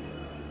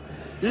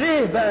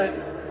 ليه بقى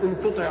ان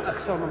تطع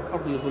اكثر من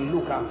الارض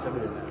يضلوك عن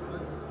سبيل الله؟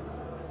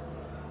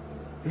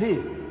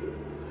 ليه؟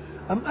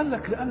 أم قال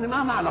لك لأن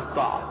ما معنى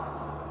الطاعة؟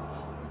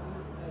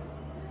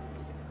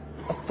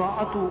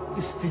 الطاعة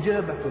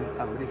استجابة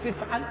الأمر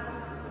فافعل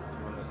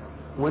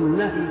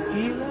والنهي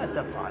فيه لا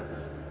تفعل.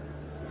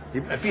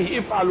 يبقى فيه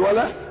افعل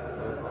ولا.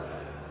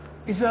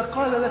 إذا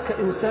قال لك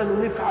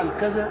إنسان افعل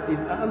كذا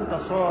يبقى أنت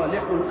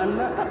صالح أن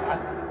لا تفعل،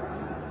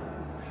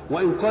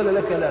 وإن قال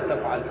لك لا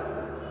تفعل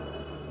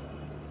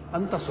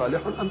أنت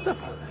صالح أن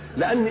تفعل،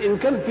 لأن إن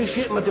كان في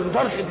شيء ما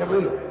تقدرش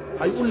تعمله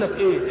هيقول لك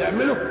إيه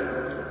اعمله.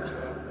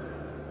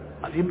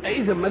 يبقى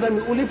إذا ما دام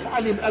يقول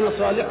افعل يبقى أنا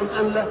صالح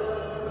أن لا،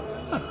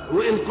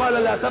 وإن قال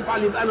لا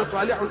تفعل يبقى أنا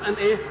صالح أن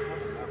إيه؟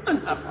 أن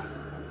أفعل.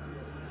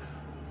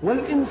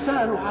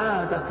 والإنسان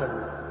عادة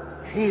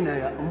حين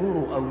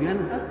يأمر أو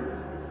ينهى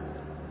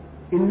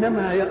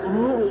إنما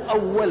يأمر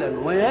أولا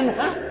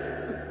وينهى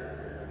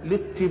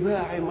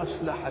لاتباع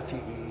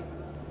مصلحته،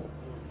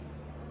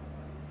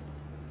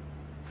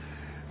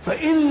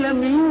 فإن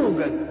لم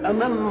يوجد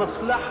أمام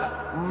مصلحة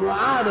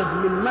معارض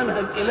من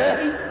منهج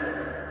إلهي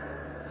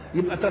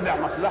يبقى تابع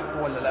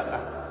مصلحته ولا لا؟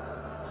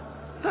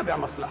 تابع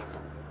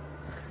مصلحته.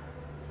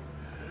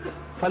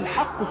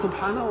 فالحق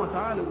سبحانه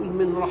وتعالى يقول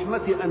من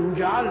رحمتي أن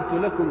جعلت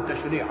لكم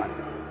تشريعا،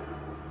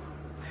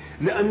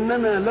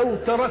 لأننا لو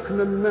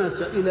تركنا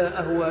الناس إلى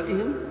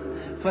أهوائهم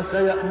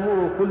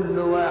فسيأمر كل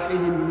واحد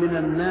من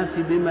الناس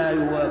بما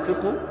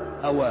يوافق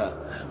هواه،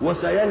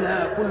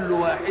 وسينهى كل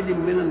واحد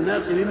من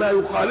الناس بما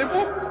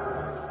يخالفه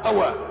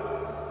هواه.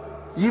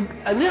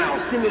 يبقى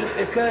نعصم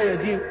الحكاية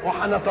دي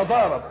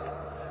وحنتضارب،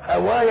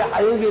 هوايا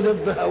هيجي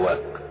ضد هواك،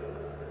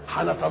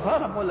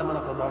 هنتضارب ولا ما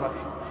نتضاربش؟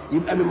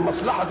 يبقى من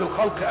مصلحة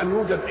الخلق أن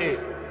يوجد إيه؟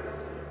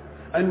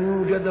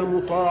 أن يوجد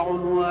مطاع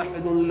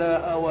واحد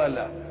لا هوى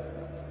له،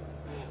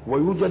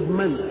 ويوجد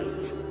منهج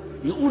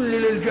يقول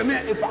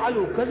للجميع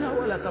افعلوا كذا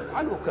ولا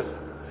تفعلوا كذا،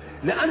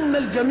 لأن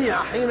الجميع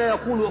حين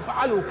يقول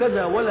افعلوا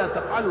كذا ولا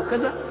تفعلوا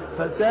كذا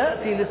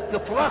فسيأتي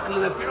الاستطراق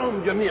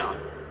لنفعهم جميعا.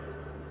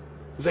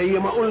 زي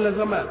ما قلنا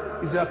زمان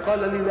إذا قال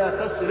لي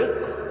لا تسرق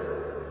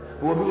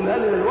هو بيقولها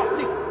لي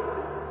لوحدي،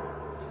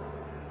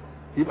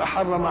 يبقى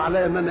حرم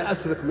علي ان انا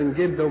اسرق من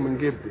جيب ده ومن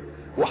جيب ده،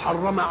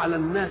 وحرم على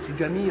الناس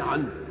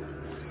جميعا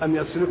ان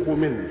يسرقوا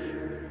مني.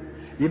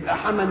 يبقى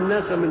حمى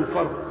الناس من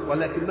فرد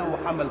ولكنه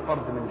حمى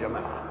الفرد من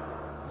جماعه.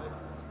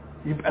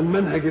 يبقى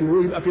المنهج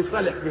انه يبقى في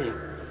صالح مين؟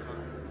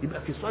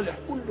 يبقى في صالح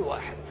كل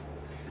واحد.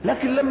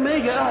 لكن لما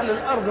يجي اهل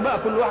الارض بقى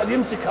كل واحد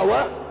يمسك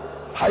هواه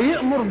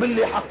هيأمر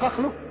باللي يحقق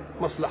له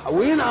مصلحه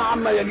وينهى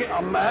عما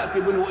ياتي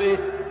منه ايه؟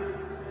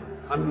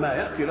 عما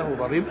ياتي له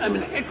ضر. يبقى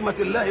من حكمه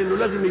الله انه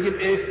لازم يجيب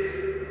ايه؟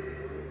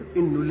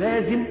 انه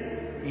لازم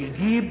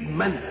يجيب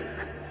منهج.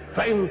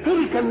 فان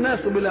ترك الناس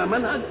بلا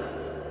منهج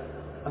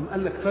أم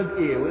قال لك فجأة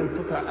ايه وان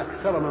تطع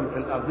اكثر من في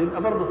الارض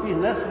يبقى برضه فيه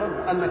ناس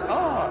برضه قال لك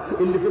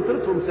اللي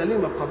فطرتهم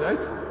سليمه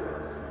بطبيعتهم.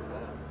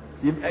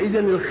 يبقى اذا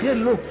الخير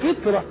له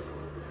فطره.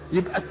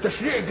 يبقى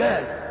التشريع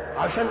جاي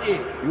عشان ايه؟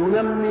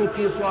 ينمي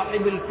في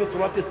صاحب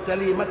الفطره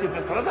السليمه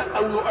فطرته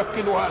او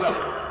يؤكدها له،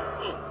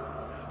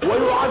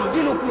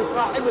 ويعدل في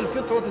صاحب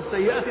الفطره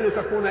السيئه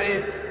لتكون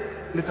ايه؟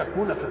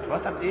 لتكون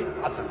فطره ايه؟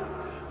 حسنه.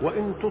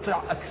 وان تطع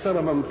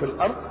اكثر من في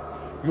الارض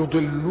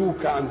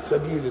يضلوك عن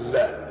سبيل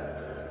الله.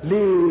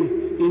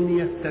 ليه؟ ان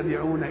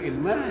يتبعون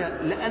الا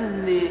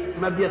لان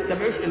ما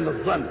بيتبعوش الا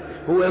الظن،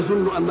 هو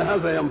يظن ان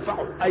هذا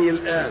ينفعه اي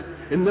الان،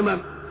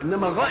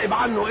 انما غائب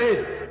عنه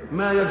ايه؟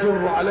 ما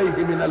يجر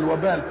عليه من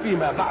الوبال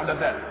فيما بعد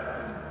ذلك.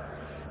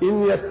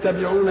 ان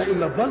يتبعون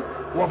الا الظن،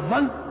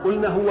 والظن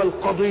قلنا هو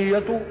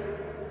القضيه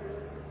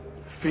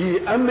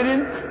في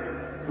امر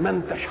ما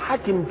انتش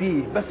حاكم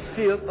فيه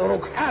بس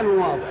رجحان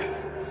واضح.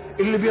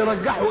 اللي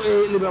بيرجحوا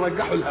ايه؟ اللي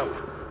بيرجحوا الهوى.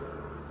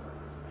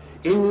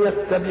 ان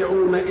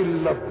يتبعون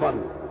الا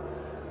الظن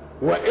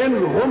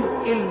وان هم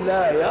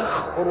الا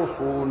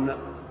يخرصون.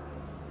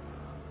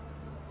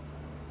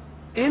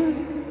 ان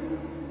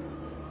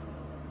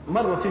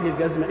مره تيجي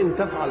الجزمه ان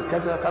تفعل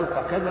كذا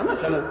تلقى كذا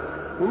مثلا،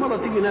 ومره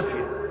تيجي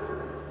نفي.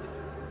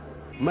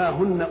 ما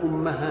هن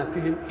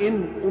امهاتهم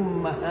ان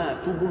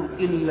امهاتهم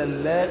الا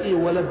اللائي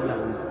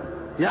ولدنهم.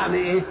 يعني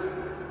ايه؟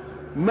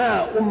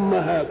 ما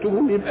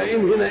امهاتهم يبقى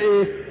ان هنا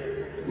ايه؟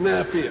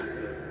 نافيه.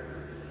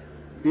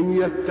 إن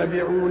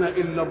يتبعون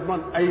إلا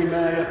الظن أي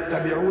ما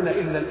يتبعون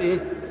إلا الإيه؟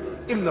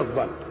 إلا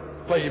الظن.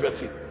 طيب يا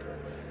سيدي.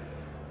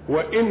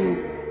 وإن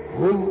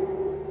هم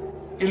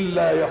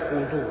إلا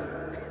يخوضون.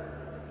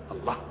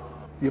 الله.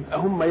 يبقى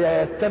هم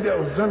يا يتبعوا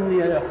الظن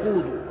يا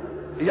يخوضوا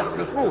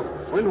يخرصون،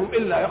 وإنهم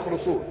إلا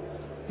يخرصون.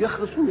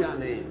 يخرصون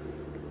يعني إيه؟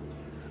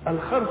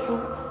 الخرص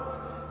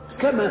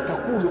كما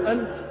تقول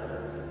أنت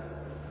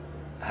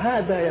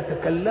هذا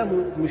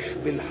يتكلم مش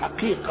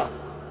بالحقيقة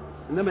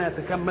انما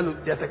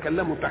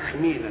يتكلم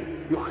تخمينا،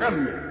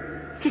 يخمن.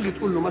 تيجي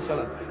تقول له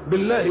مثلا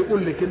بالله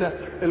يقول لي كده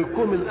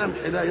الكوم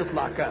القمح ده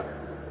يطلع كام؟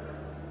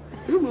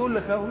 يقوم يقول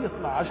لك اهو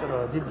يطلع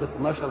 10 دي ب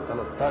 12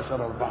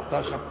 13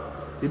 14.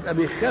 يبقى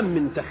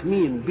بيخمن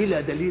تخمين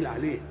بلا دليل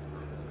عليه.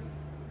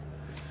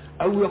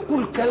 او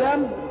يقول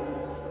كلام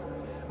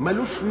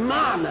ملوش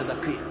معنى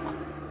دقيق،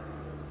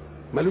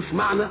 ملوش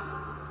معنى.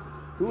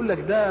 يقول لك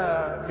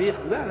ده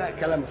لا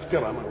كلام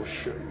افتراء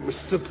مش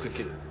صدق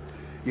كده.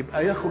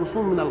 يبقى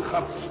يخرصون من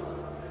الخرص،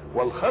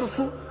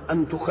 والخرص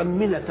أن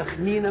تخمن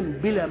تخمينا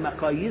بلا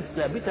مقاييس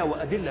ثابتة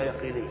وأدلة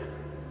يقينية.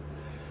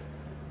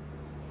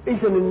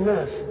 إذا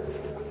الناس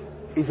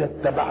إذا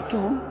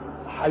اتبعتهم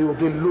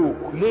هيضلوك.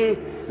 ليه؟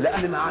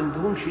 لأن ما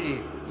عندهمش إيه؟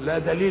 لا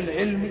دليل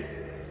علمي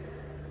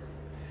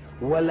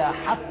ولا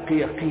حق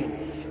يقيني،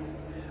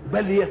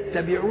 بل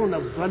يتبعون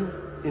الظن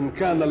إن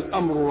كان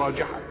الأمر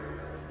راجحا،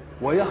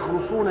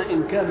 ويخرصون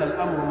إن كان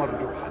الأمر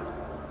مرجوحا.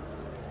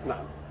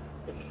 نعم.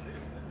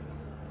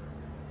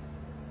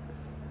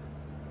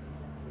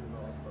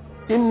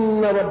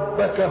 إن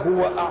ربك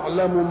هو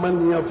أعلم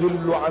من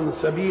يضل عن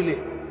سبيله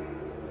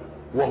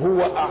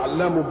وهو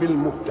أعلم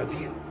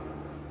بالمهتدين.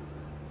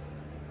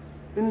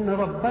 إن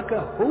ربك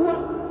هو،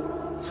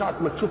 ساعة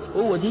ما تشوف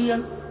هو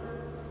ديا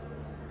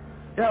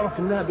اعرف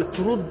إنها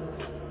بترد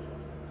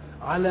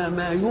على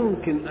ما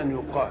يمكن أن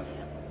يقال.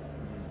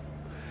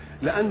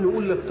 لأنه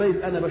يقول لك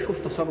طيب أنا بشوف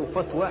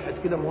تصرفات واحد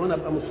كده، ما هو أنا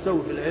أبقى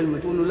مستوي في العلم.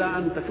 تقول له لا،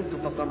 أنت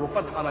شفت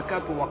تصرفات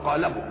حركاته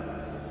وقالبه،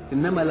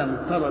 إنما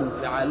لم ترى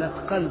انفعالات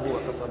قلبه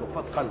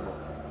وتصرفات قلبه.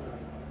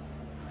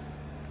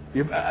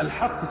 يبقى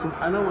الحق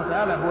سبحانه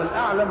وتعالى هو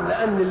الأعلم،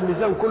 لأن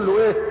الميزان كله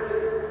إيه؟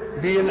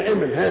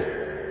 بينعمل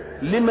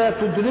لما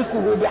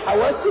تدركه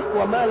بحواسك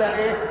وما لا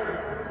إيه؟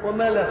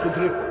 وما لا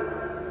تدركه.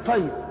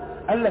 طيب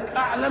قال لك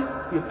أعلم،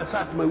 يبقى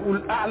ساعة ما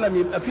يقول أعلم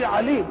يبقى في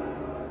عليم.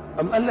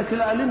 أم قال لك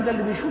العليم ده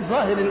اللي بيشوف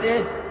ظاهر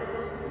الإيه؟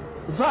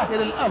 ظاهر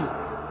الأمر.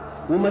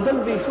 وما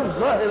دام بيشوف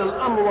ظاهر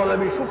الأمر ولا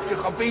بيشوفش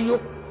خفيه،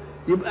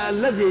 يبقى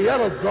الذي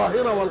يرى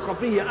الظاهر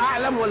والخفي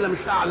أعلم ولا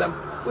مش أعلم؟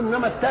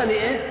 وإنما الثاني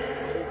إيه؟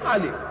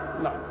 عليم.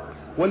 نعم.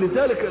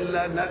 ولذلك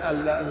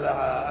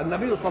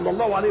النبي صلى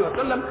الله عليه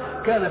وسلم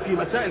كان في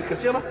مسائل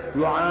كثيرة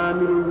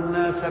يعامل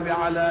الناس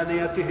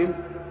بعلانيتهم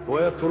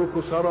ويترك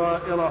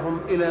سرائرهم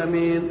إلى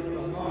مين؟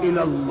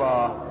 إلى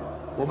الله.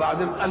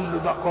 وبعدين قال له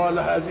ده قال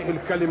هذه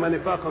الكلمة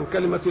نفاقا،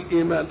 كلمة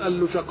الإيمان، قال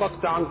له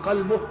شققت عن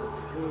قلبه.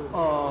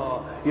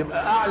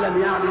 يبقى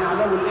أعلم، يعني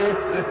يعلم الإيه؟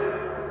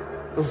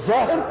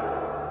 الظاهر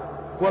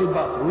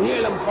والباطن،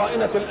 ويعلم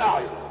خائنة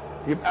الأعين.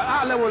 يبقى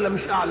أعلم ولا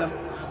مش أعلم؟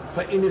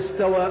 فإن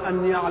استوى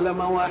أن يعلم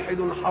واحد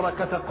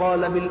حركة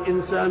قالب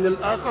الإنسان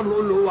الآخر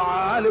نقول له هو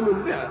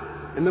عالم بها،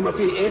 إنما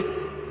في إيه؟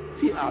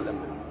 في أعلم.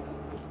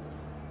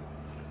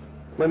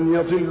 من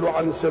يضل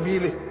عن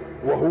سبيله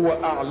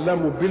وهو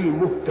أعلم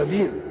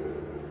بالمهتدين.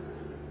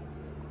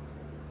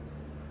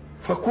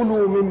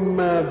 فكلوا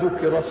مما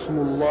ذكر اسم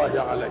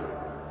الله عليه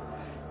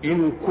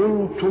إن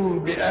كنتم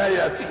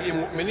بآياته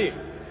مؤمنين.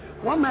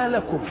 وما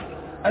لكم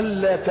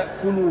ألا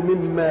تأكلوا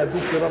مما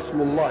ذكر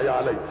اسم الله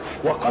عليه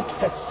وقد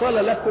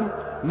فصل لكم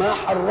ما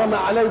حرم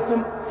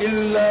عليكم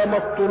إلا ما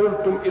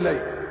اضطررتم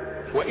إليه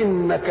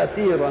وإن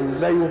كثيرا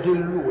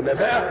ليضلون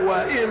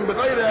بأهوائهم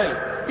بغير علم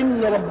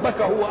إن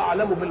ربك هو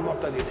أعلم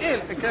بالمعتدين. إيه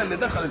الحكاية اللي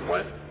دخلت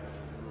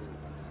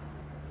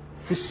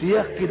في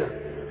السياق كده؟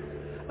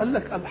 قال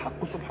لك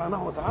الحق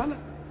سبحانه وتعالى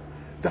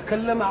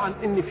تكلم عن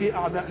إن في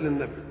أعداء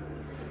للنبي،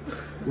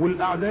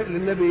 والأعداء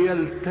للنبي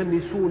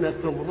يلتمسون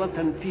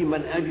ثغرة في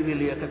منهجه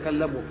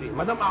ليتكلموا فيه.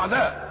 ما دام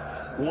أعداء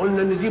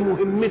وقلنا إن دي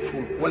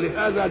مهمتهم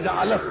ولهذا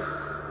جعلهم.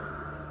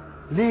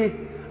 ليه؟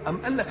 أم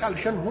قال لك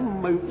علشان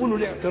هم يقولوا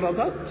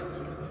الاعتراضات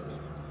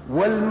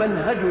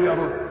والمنهج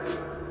يرد.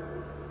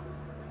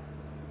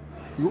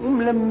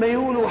 يقوم لما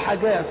يقولوا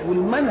حاجات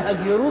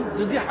والمنهج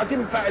يرد، دي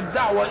هتنفع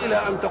الدعوة إلى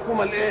أن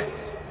تقوم الإيه؟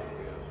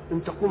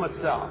 أن تقوم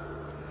الساعة.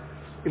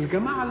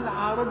 الجماعة اللي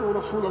عارضوا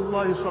رسول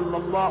الله صلى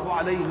الله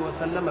عليه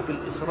وسلم في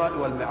الإسراء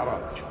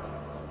والمعراج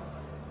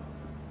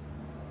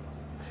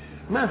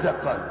ماذا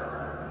قال؟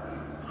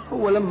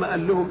 هو لما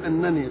قال لهم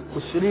أنني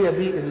أسري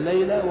بي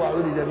الليلة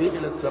وعرج بي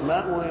إلى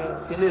السماء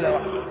وفي ليلة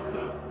واحدة،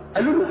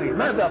 قالوا له إيه؟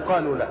 ماذا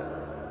قالوا له؟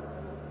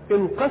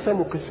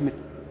 انقسموا قسمين.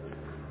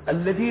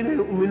 الذين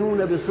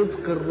يؤمنون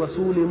بصدق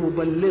الرسول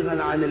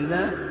مبلغا عن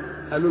الله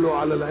قالوا له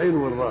على العين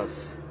والراس،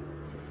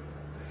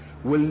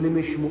 واللي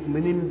مش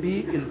مؤمنين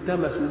بيه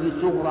التمسوا دي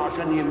ثغرة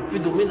عشان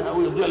ينفذوا منها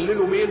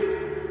ويضللوا مين؟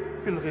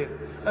 في الغير.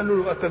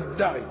 قالوا له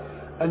أتدعي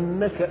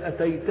أنك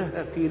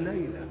أتيتها في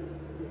ليلة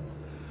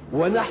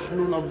ونحن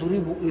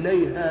نضرب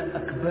إليها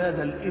أكباد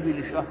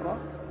الإبل شهرا؟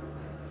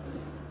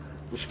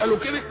 مش قالوا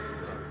كده؟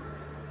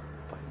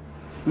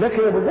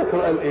 لكن أبو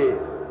بكر قال إيه؟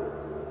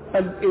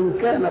 قال إن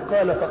كان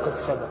قال فقد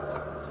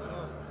صدق.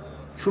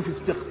 شوف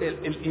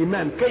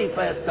الإيمان كيف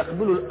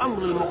يستقبل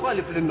الأمر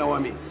المخالف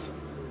للنواميس.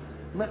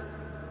 ما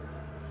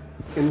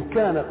إن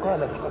كان قال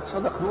فقد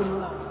صدق،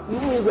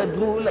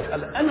 يقول لك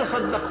أنا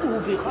صدقته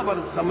في خبر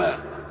السماء،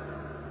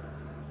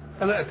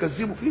 أنا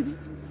أكذبه فيه دي؟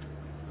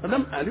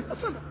 فلم قال يبقى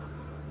صدق.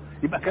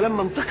 يبقى كلام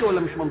منطقي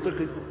ولا مش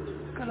منطقي؟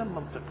 كلام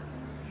منطقي.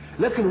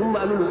 لكن هم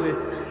قالوا له إيه؟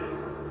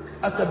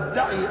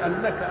 أتدعي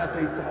أنك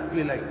أتيتها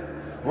في ليلة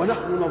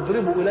ونحن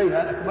نضرب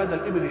إليها أكباد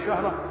الإبل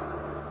شهرا؟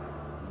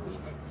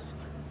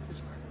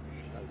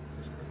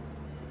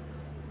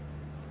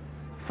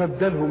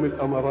 فدلهم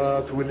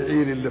الأمارات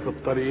والعير اللي في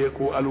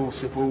الطريق وقالوا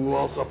وصفوا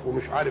ووصفوا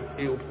ومش عارف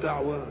ايه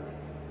وبتاع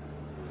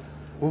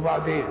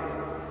وبعدين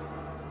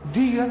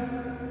دي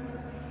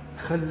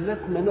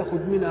خلتنا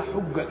ناخد منها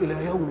حجة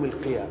إلى يوم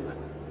القيامة.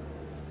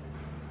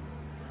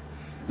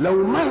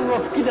 لو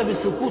مرت كده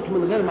بسكوت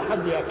من غير ما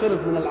حد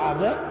يعترض من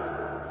الاعداء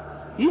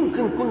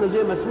يمكن كنا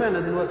زي ما سمعنا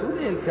دلوقتي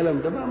ايه الكلام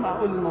ده بقى،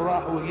 معقول انه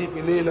راح وجه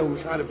في ليله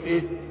ومش عارف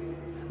ايه،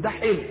 ده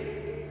حلم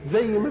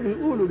زي ما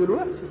بيقولوا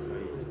دلوقتي،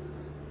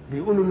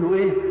 بيقولوا انه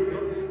ايه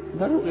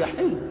ده رؤيا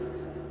حلم.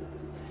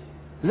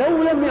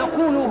 لو لم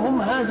يقولوا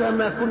هم هذا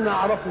ما كنا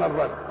عرفنا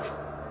الرد،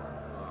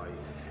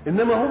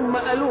 انما هم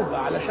قالوها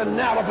علشان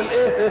نعرف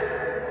الايه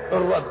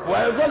الرد،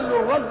 ويظل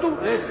الرد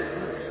ايه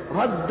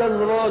ردا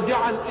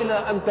راجعا الى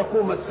ان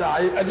تقوم الساعه.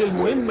 ادي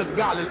المهمه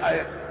جعل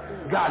الايه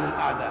جعل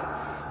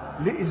الاعداء.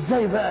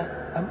 ازاي بقى؟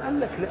 ام قال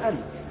لك لان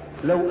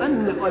لو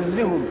ان قال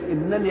لهم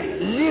انني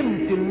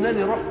حلمت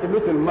انني رحت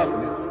بيت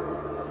المقدس،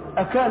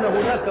 اكان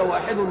هناك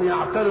واحد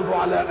يعترض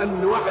على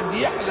ان واحد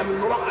يحلم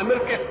انه راح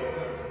امريكا؟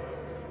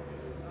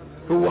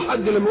 هو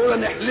حد لما يقول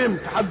انا حلمت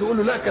حد يقول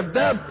له لا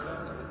كذاب؟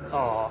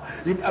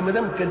 يبقى ما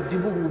دام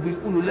كذبوه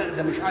وبيقولوا لا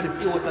ده مش عارف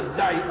ايه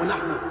وتدعي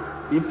ونحن،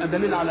 يبقى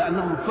دليل على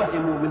انهم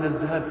فهموا من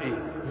الذهاب ايه؟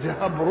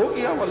 ذهاب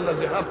رؤيا ولا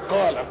ذهاب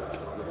قالب؟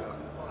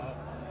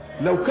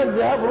 لو كان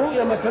ذهاب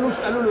رؤيا ما كانوش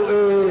قالوا له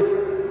ايه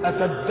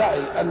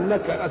اتدعي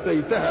انك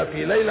اتيتها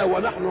في ليله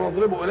ونحن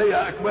نضرب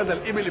اليها اكباد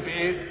الابل في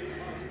ايه؟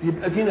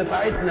 يبقى دي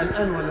نفعتنا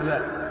الان ولا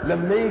لا؟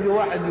 لما يجي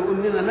واحد يقول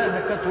لنا لا ده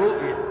كانت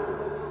رؤيا،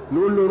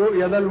 نقول له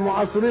رؤيا ده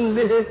المعاصرين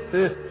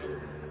ليه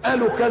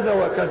قالوا كذا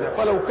وكذا،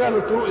 فلو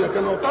كانت رؤيا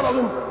كانوا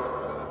اعترضوا.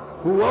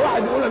 هو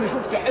واحد يقول انا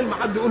شفت حلم،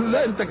 حد يقول له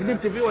لا انت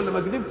كذبت فيه ولا ما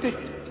كذبتش؟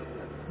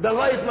 ده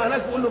لغايه ما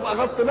ناس يقول له ابقى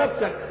غصت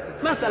نفسك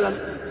مثلا،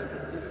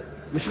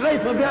 مش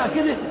لغايه ما بيها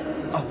كده.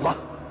 الله،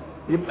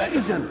 يبقى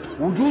اذا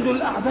وجود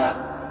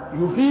الاعداء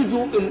يفيد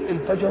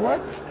الفجوات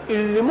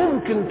اللي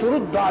ممكن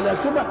ترد على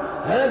شبه،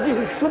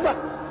 هذه الشبه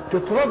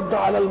تترد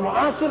على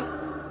المعاصر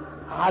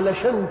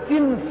علشان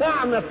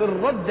تنفعنا في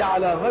الرد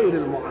على غير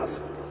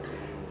المعاصر.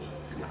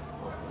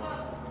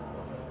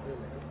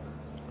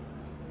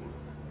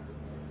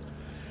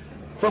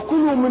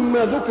 فكلوا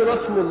مما ذكر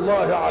اسم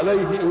الله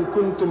عليه ان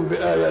كنتم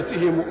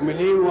باياته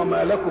مؤمنين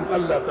وما لكم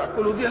الا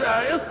تاكلوا. دي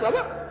قصه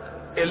بقى،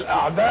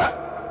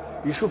 الاعداء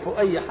يشوفوا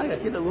اي حاجه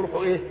كده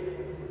ويروحوا ايه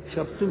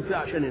شابطين فيها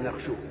عشان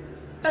يناقشوه.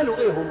 قالوا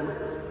ايه هم؟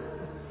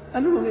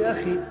 قالوا لهم يا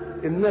اخي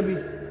النبي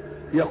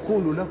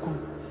يقول لكم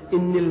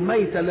ان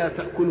الميت لا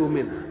تاكلوا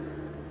منها،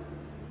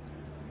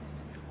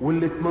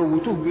 واللي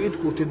تموتوه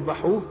بايدكم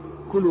وتذبحوه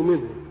كلوا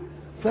منه،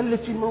 فاللي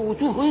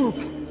تموتوه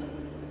انتوا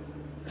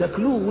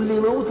تاكلوه واللي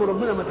يموتوا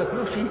ربنا ما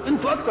تاكلوش.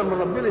 انتوا اكتر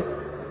من ربنا.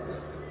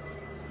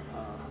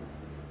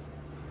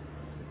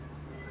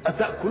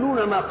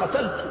 اتاكلون ما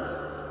قتلتم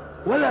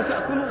ولا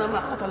تاكلون ما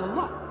قتل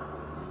الله.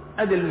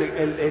 ادي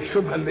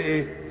الشبهه اللي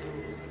ايه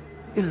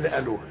اللي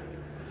قالوها.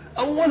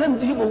 اولا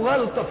دي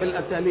غلطه في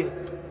الاساليب،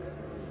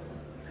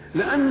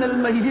 لان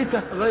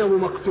الميته غير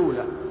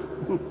مقتوله.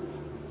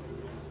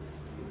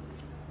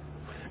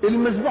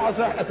 المذبوحه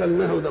صح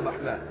قتلناها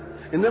وذبحناها،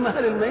 انما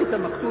هل الميته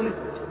مقتوله؟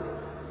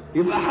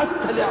 يبقى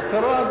حتى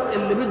الاعتراض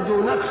اللي بده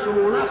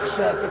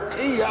مناقشه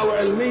فقهيه او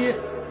علميه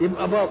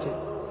يبقى باطل.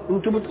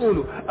 انتوا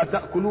بتقولوا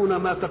اتاكلون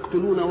ما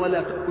تقتلون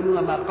ولا تاكلون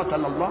ما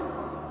قتل الله،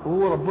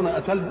 وهو ربنا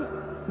قتله؟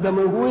 ده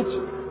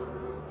موجود.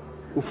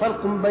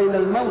 وفرق بين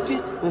الموت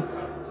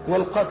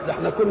والقتل.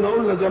 احنا كنا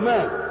قلنا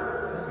زمان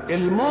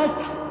الموت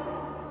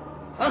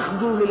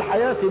اخذ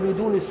للحياه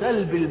بدون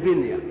سلب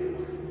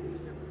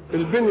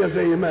البنيه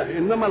زي ما هي،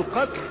 انما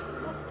القتل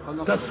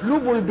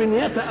تسلب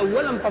البنيه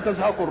اولا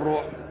فتزهق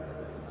الروح.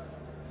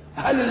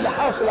 هل اللي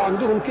حاصل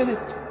عندهم كده؟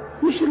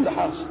 مش اللي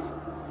حاصل.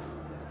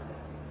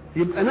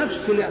 يبقى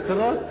نفس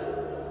الاعتراض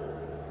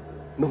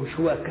ما هوش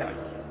واقعي،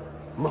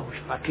 ما هوش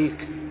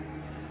حقيقي.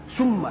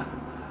 ثم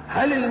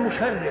هل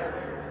المشرع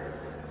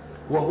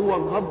وهو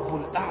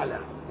الرب الاعلى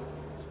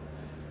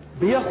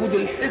بياخد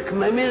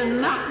الحكمه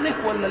من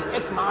نحن ولا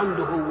الحكمه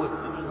عنده هو؟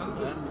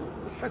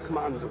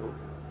 الحكمه عنده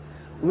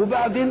هو.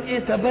 وبعدين ايه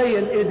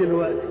تبين ايه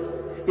دلوقتي؟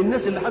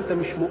 الناس اللي حتى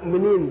مش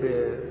مؤمنين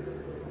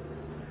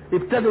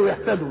ابتدوا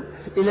يهتدوا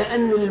الى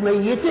ان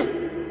الميته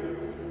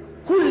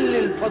كل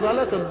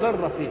الفضلات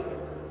الضاره فيه.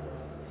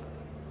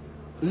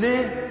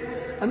 ليه؟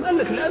 أم قال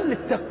لك لان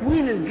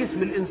التكوين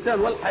الجسم الانسان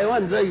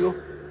والحيوان زيه،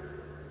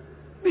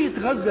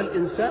 بيتغذى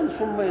الانسان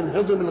ثم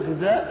ينهضم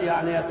الغذاء،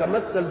 يعني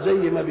يتمثل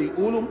زي ما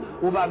بيقولوا،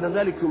 وبعد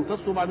ذلك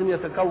يمتص وبعدين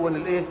يتكون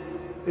الايه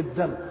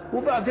الدم،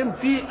 وبعدين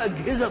في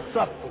اجهزه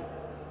صفي.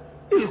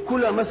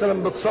 الكلى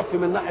مثلا بتصفي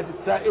من ناحيه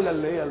السائله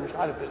اللي هي مش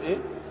عارف الايه،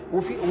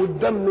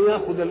 والدم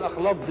ياخد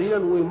الاخلاط دي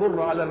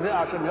ويمر على الرئه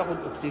عشان ياخد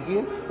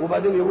اكسجين،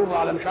 وبعدين يمر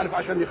على مش عارف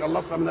عشان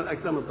يخلصها من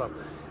الاجسام الضاره.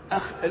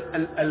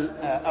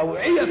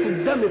 اوعيه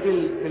الدم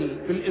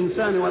في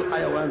الانسان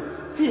والحيوان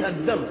فيها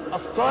الدم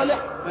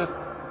الصالح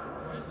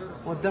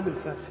والدم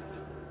الفاسد.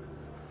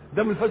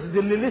 الدم الفاسد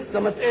اللي لسه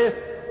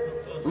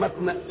ما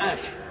تنقاش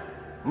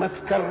ما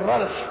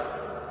تكررش،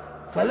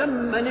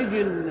 فلما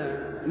نيجي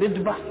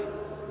نذبح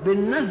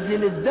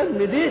بننزل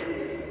الدم ده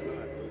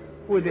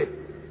وده،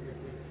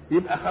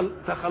 يبقى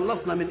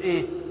تخلصنا من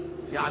ايه؟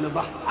 يعني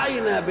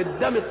ضحينا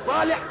بالدم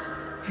الصالح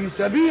في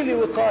سبيل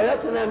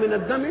وقايتنا من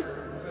الدم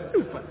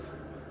الفاسد،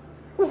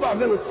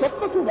 وبعدين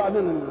اتصفت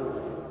وبعدين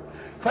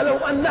فلو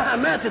انها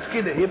ماتت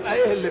كده يبقى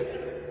ايه اللي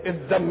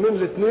الدمين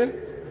الاثنين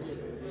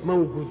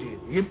موجودين.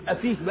 يبقى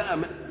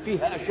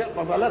فيها اشياء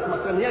فضلات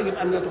مثلا يجب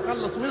ان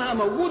يتخلص منها،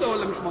 موجوده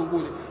ولا مش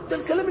موجوده؟ ده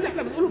الكلام اللي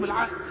احنا بنقوله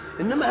بالعقل.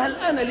 انما هل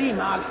انا لي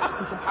مع الحق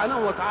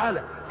سبحانه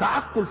وتعالى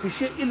تعقل في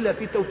شيء الا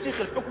في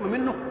توسيخ الحكم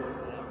منه؟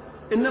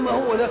 انما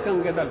هو ده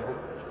كان جدلهم.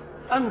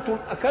 انتم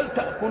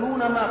تاكلون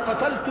ما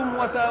قتلتم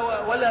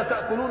ولا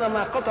تاكلون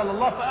ما قتل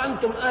الله،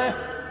 فانتم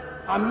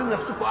عاملين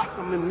نفسكم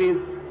احسن من مين؟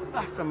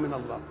 احسن من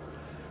الله.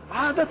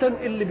 عاده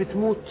اللي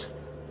بتموت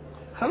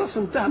خلاص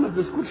انتهى، ما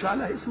بنذكرش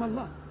عليها اسم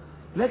الله،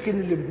 لكن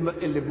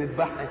اللي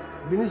بنذبحها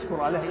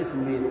بنذكر عليها اسم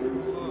مين؟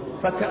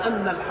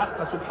 فكأن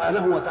الحق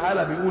سبحانه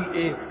وتعالى بيقول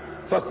ايه؟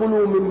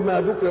 فكلوا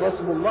مما ذكر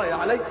اسم الله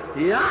عليه،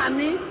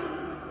 يعني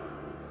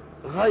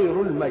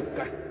غير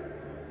الميتة.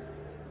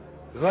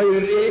 غير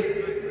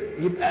الايه؟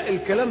 يبقى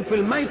الكلام في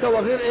الميتة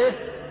وغير ايه؟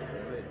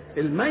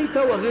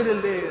 الميتة وغير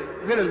الايه؟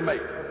 غير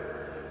الميتة.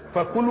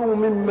 فكلوا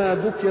مما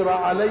ذكر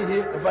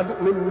عليه،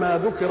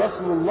 مما ذكر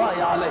اسم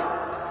الله عليه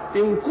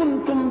إن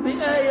كنتم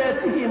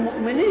بآياته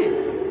مؤمنين،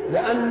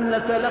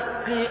 لأن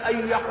تلقي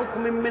أي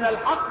حكم من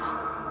الحق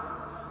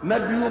ما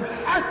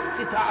بيبحث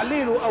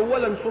تعليله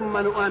أولا ثم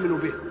نؤمن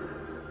به،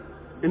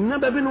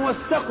 إنما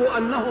بنوثق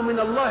أنه من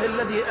الله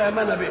الذي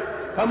آمن به.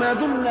 فما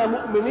دمنا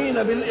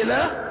مؤمنين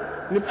بالإله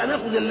نبقى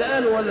ناخذ اللي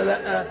قاله ولا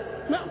لا؟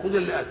 ناخذ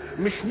اللي قاله،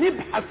 مش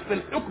نبحث في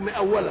الحكم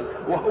أولا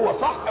وهو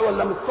صح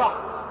ولا مش صح.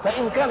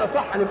 فإن كان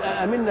صح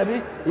نبقى آمنا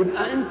به.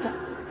 يبقى أنت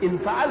إن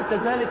فعلت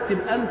ذلك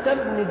تبقى أنت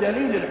ابن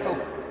دليل الحكم،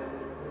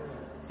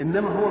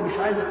 انما هو مش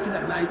عايزك كده،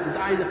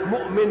 احنا عايزك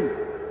مؤمن.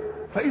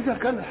 فاذا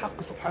كان الحق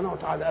سبحانه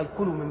وتعالى قال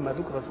كلوا مما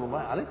ذكر اسم الله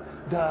عليه،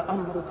 ده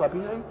امر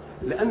طبيعي،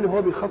 لان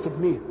هو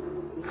بيخاطب مين؟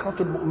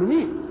 بيخاطب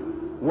مؤمنين،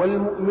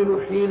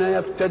 والمؤمن حين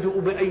يبتدئ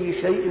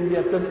باي شيء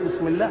بيبتدئ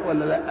باسم الله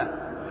ولا لا؟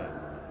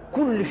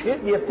 كل شيء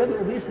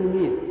بيبتدئ باسم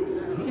مين؟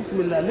 باسم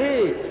الله.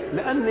 ليه؟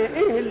 لان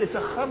ايه اللي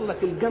سخر لك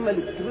الجمل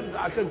الكبير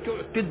عشان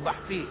تقعد تذبح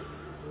فيه؟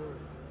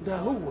 ده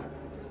هو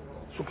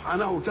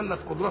سبحانه جلت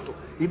قدرته.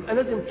 يبقى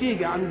لازم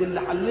تيجي عند اللي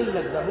حلل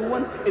لك ده هو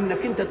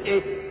انك انت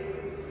ايه؟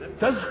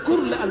 تذكر،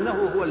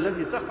 لانه هو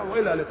الذي سخر.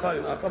 والى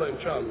لقاء اخر ان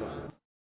شاء الله.